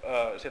laatu,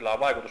 sillä on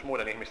vaikutus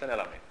muiden ihmisten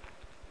elämiin.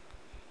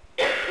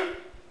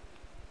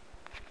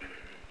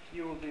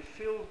 You will be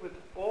filled with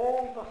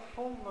all the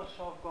fullness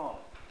of God.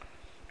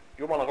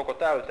 Jumalan koko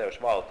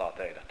täyteys valtaa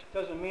teidät.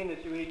 Doesn't mean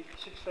that you eat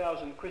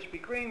 6,000 Krispy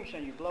Kremes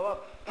and you blow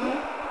up.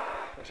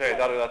 Se ei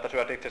tarkoita, että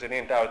syöt itsesi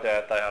niin täyteen,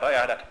 että ihan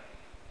räjähdät.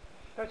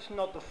 That's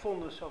not the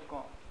fullness of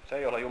God. Se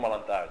ei ole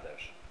Jumalan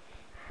täyteys.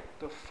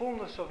 The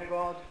fullness of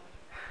God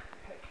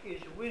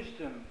is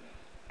wisdom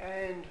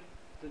and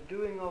the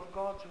doing of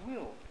God's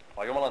will.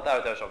 Vaan Jumalan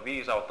täyteys on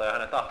viisautta ja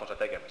hänen tahtonsa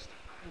tekemistä.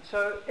 And so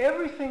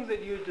everything that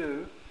you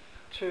do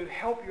to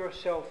help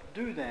yourself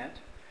do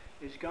that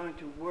is going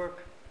to work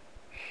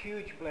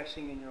huge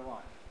blessing in your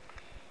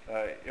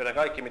life. Joten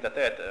kaikki mitä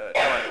teet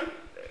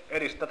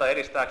tätä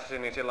edistääksesi,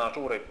 niin sillä on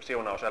suuri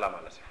siunaus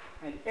elämällesi.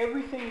 And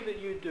everything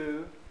that you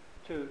do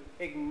to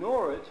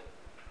ignore it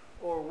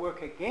or work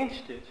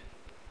against it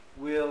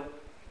will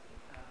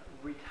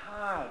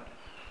retard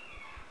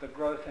the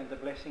growth and the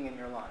blessing in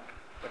your life.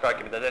 Ja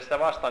kaikki mitä teet sitä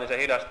vastaan, niin se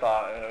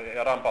hidastaa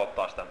ja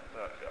rampauttaa sitä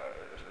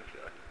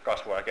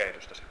kasvua ja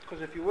kehitystäsi.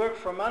 Because if you work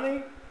for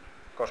money,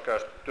 Koska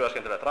jos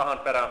työskentelet rahan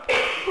perään,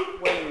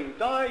 when you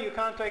die you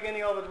can't take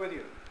any of it with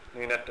you.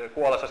 niin että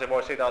kuollessasi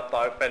voi siitä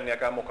ottaa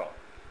penniäkään mukaan.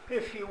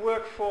 If you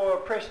work for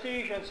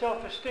prestige and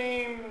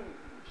self-esteem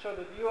so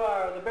that you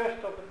are the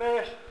best of the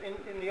best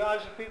in the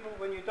eyes of people,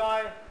 when you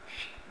die,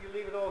 you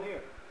leave it all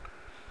here.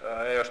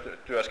 Ja jos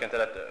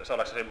työskentelet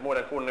saadaksesi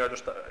muiden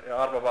kunnioitusta ja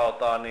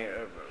arvovaltaa,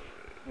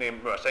 niin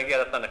myös sen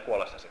kielät tänne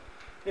kuollessasi.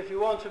 If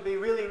you want to be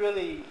really,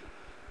 really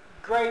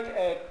great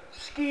at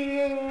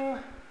skiing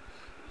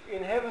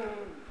in heaven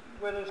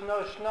where there's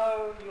no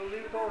snow, you'll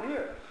leave it all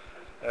here.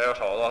 Ja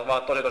jos olet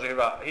vaan tosi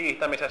hyvä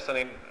hiihtämisessä,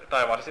 niin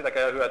taivaassa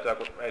sitäkään ei ole hyötyä,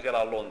 kun ei siellä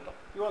ole lunta.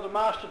 You want to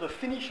master the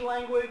Finnish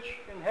language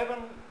in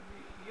heaven,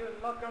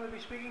 you're not going to be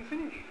speaking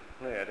Finnish.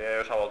 Niin, ja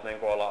jos haluat niin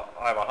olla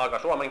aivan halka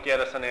suomen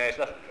kielessä, niin ei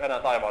sitä enää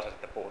taivaassa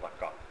sitten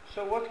puhutakaan.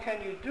 So what can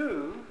you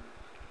do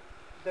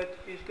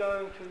that is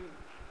going to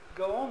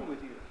go on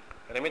with you?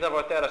 Eli mitä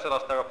voit tehdä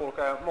sellaista, joka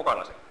kulkee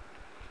mukanasi?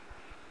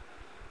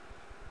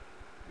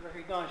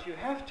 Recognize you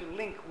have to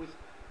link with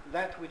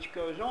that which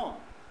goes on.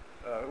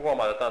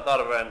 Huomautetaan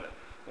tarpeen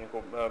niin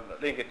kuin,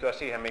 linkittyä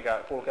siihen, mikä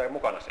kulkee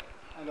mukanasi.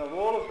 And of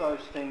all of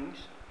those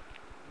things,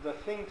 the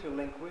thing to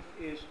link with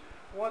is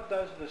what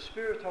does the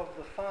Spirit of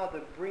the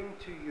Father bring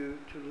to you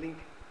to link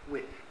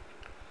with?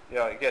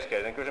 Ja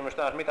keskeinen kysymys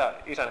on, että mitä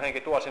Isän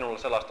henki tuo sinulle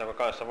sellaista,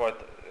 jonka kanssa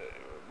voit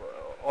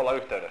olla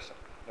yhteydessä,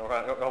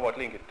 johon voit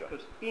linkittyä.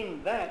 Because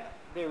in that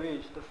there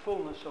is the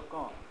fullness of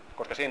God.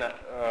 Koska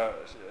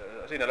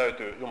siinä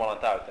löytyy Jumalan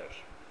täyteys.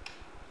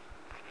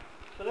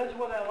 So that's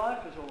what our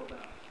life is all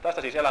about.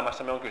 Tästä siis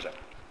elämässämme on kyse.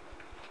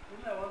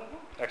 Isn't that wonderful?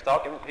 Eikö tämä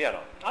olekin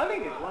hienoa? I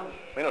think it's wonderful.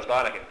 Minusta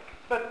ainakin.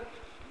 But,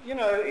 you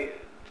know,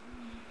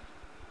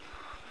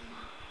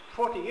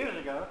 40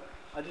 years ago,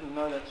 I didn't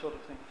know that sort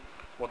of thing.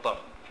 Mutta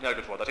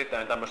 40 vuotta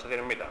sitten en tämmöistä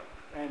tiennyt mitään.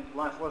 And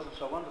life wasn't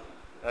so wonderful.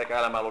 Eikä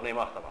elämä ollut niin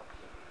mahtavaa.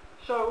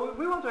 So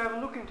we want to have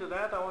a look into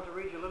that. I want to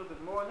read you a little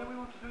bit more, and then we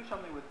want to do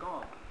something with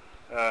God.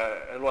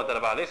 Luen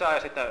teille vähän lisää ja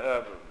sitten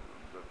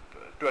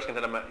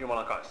työskentelemme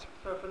Jumalan kanssa.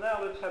 So for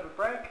now, let's have a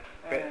break,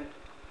 and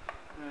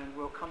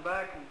we'll come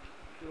back and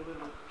do a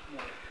little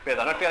more.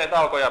 Pidetään nyt pieni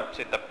tauko ja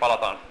sitten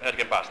palataan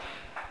hetken päästä.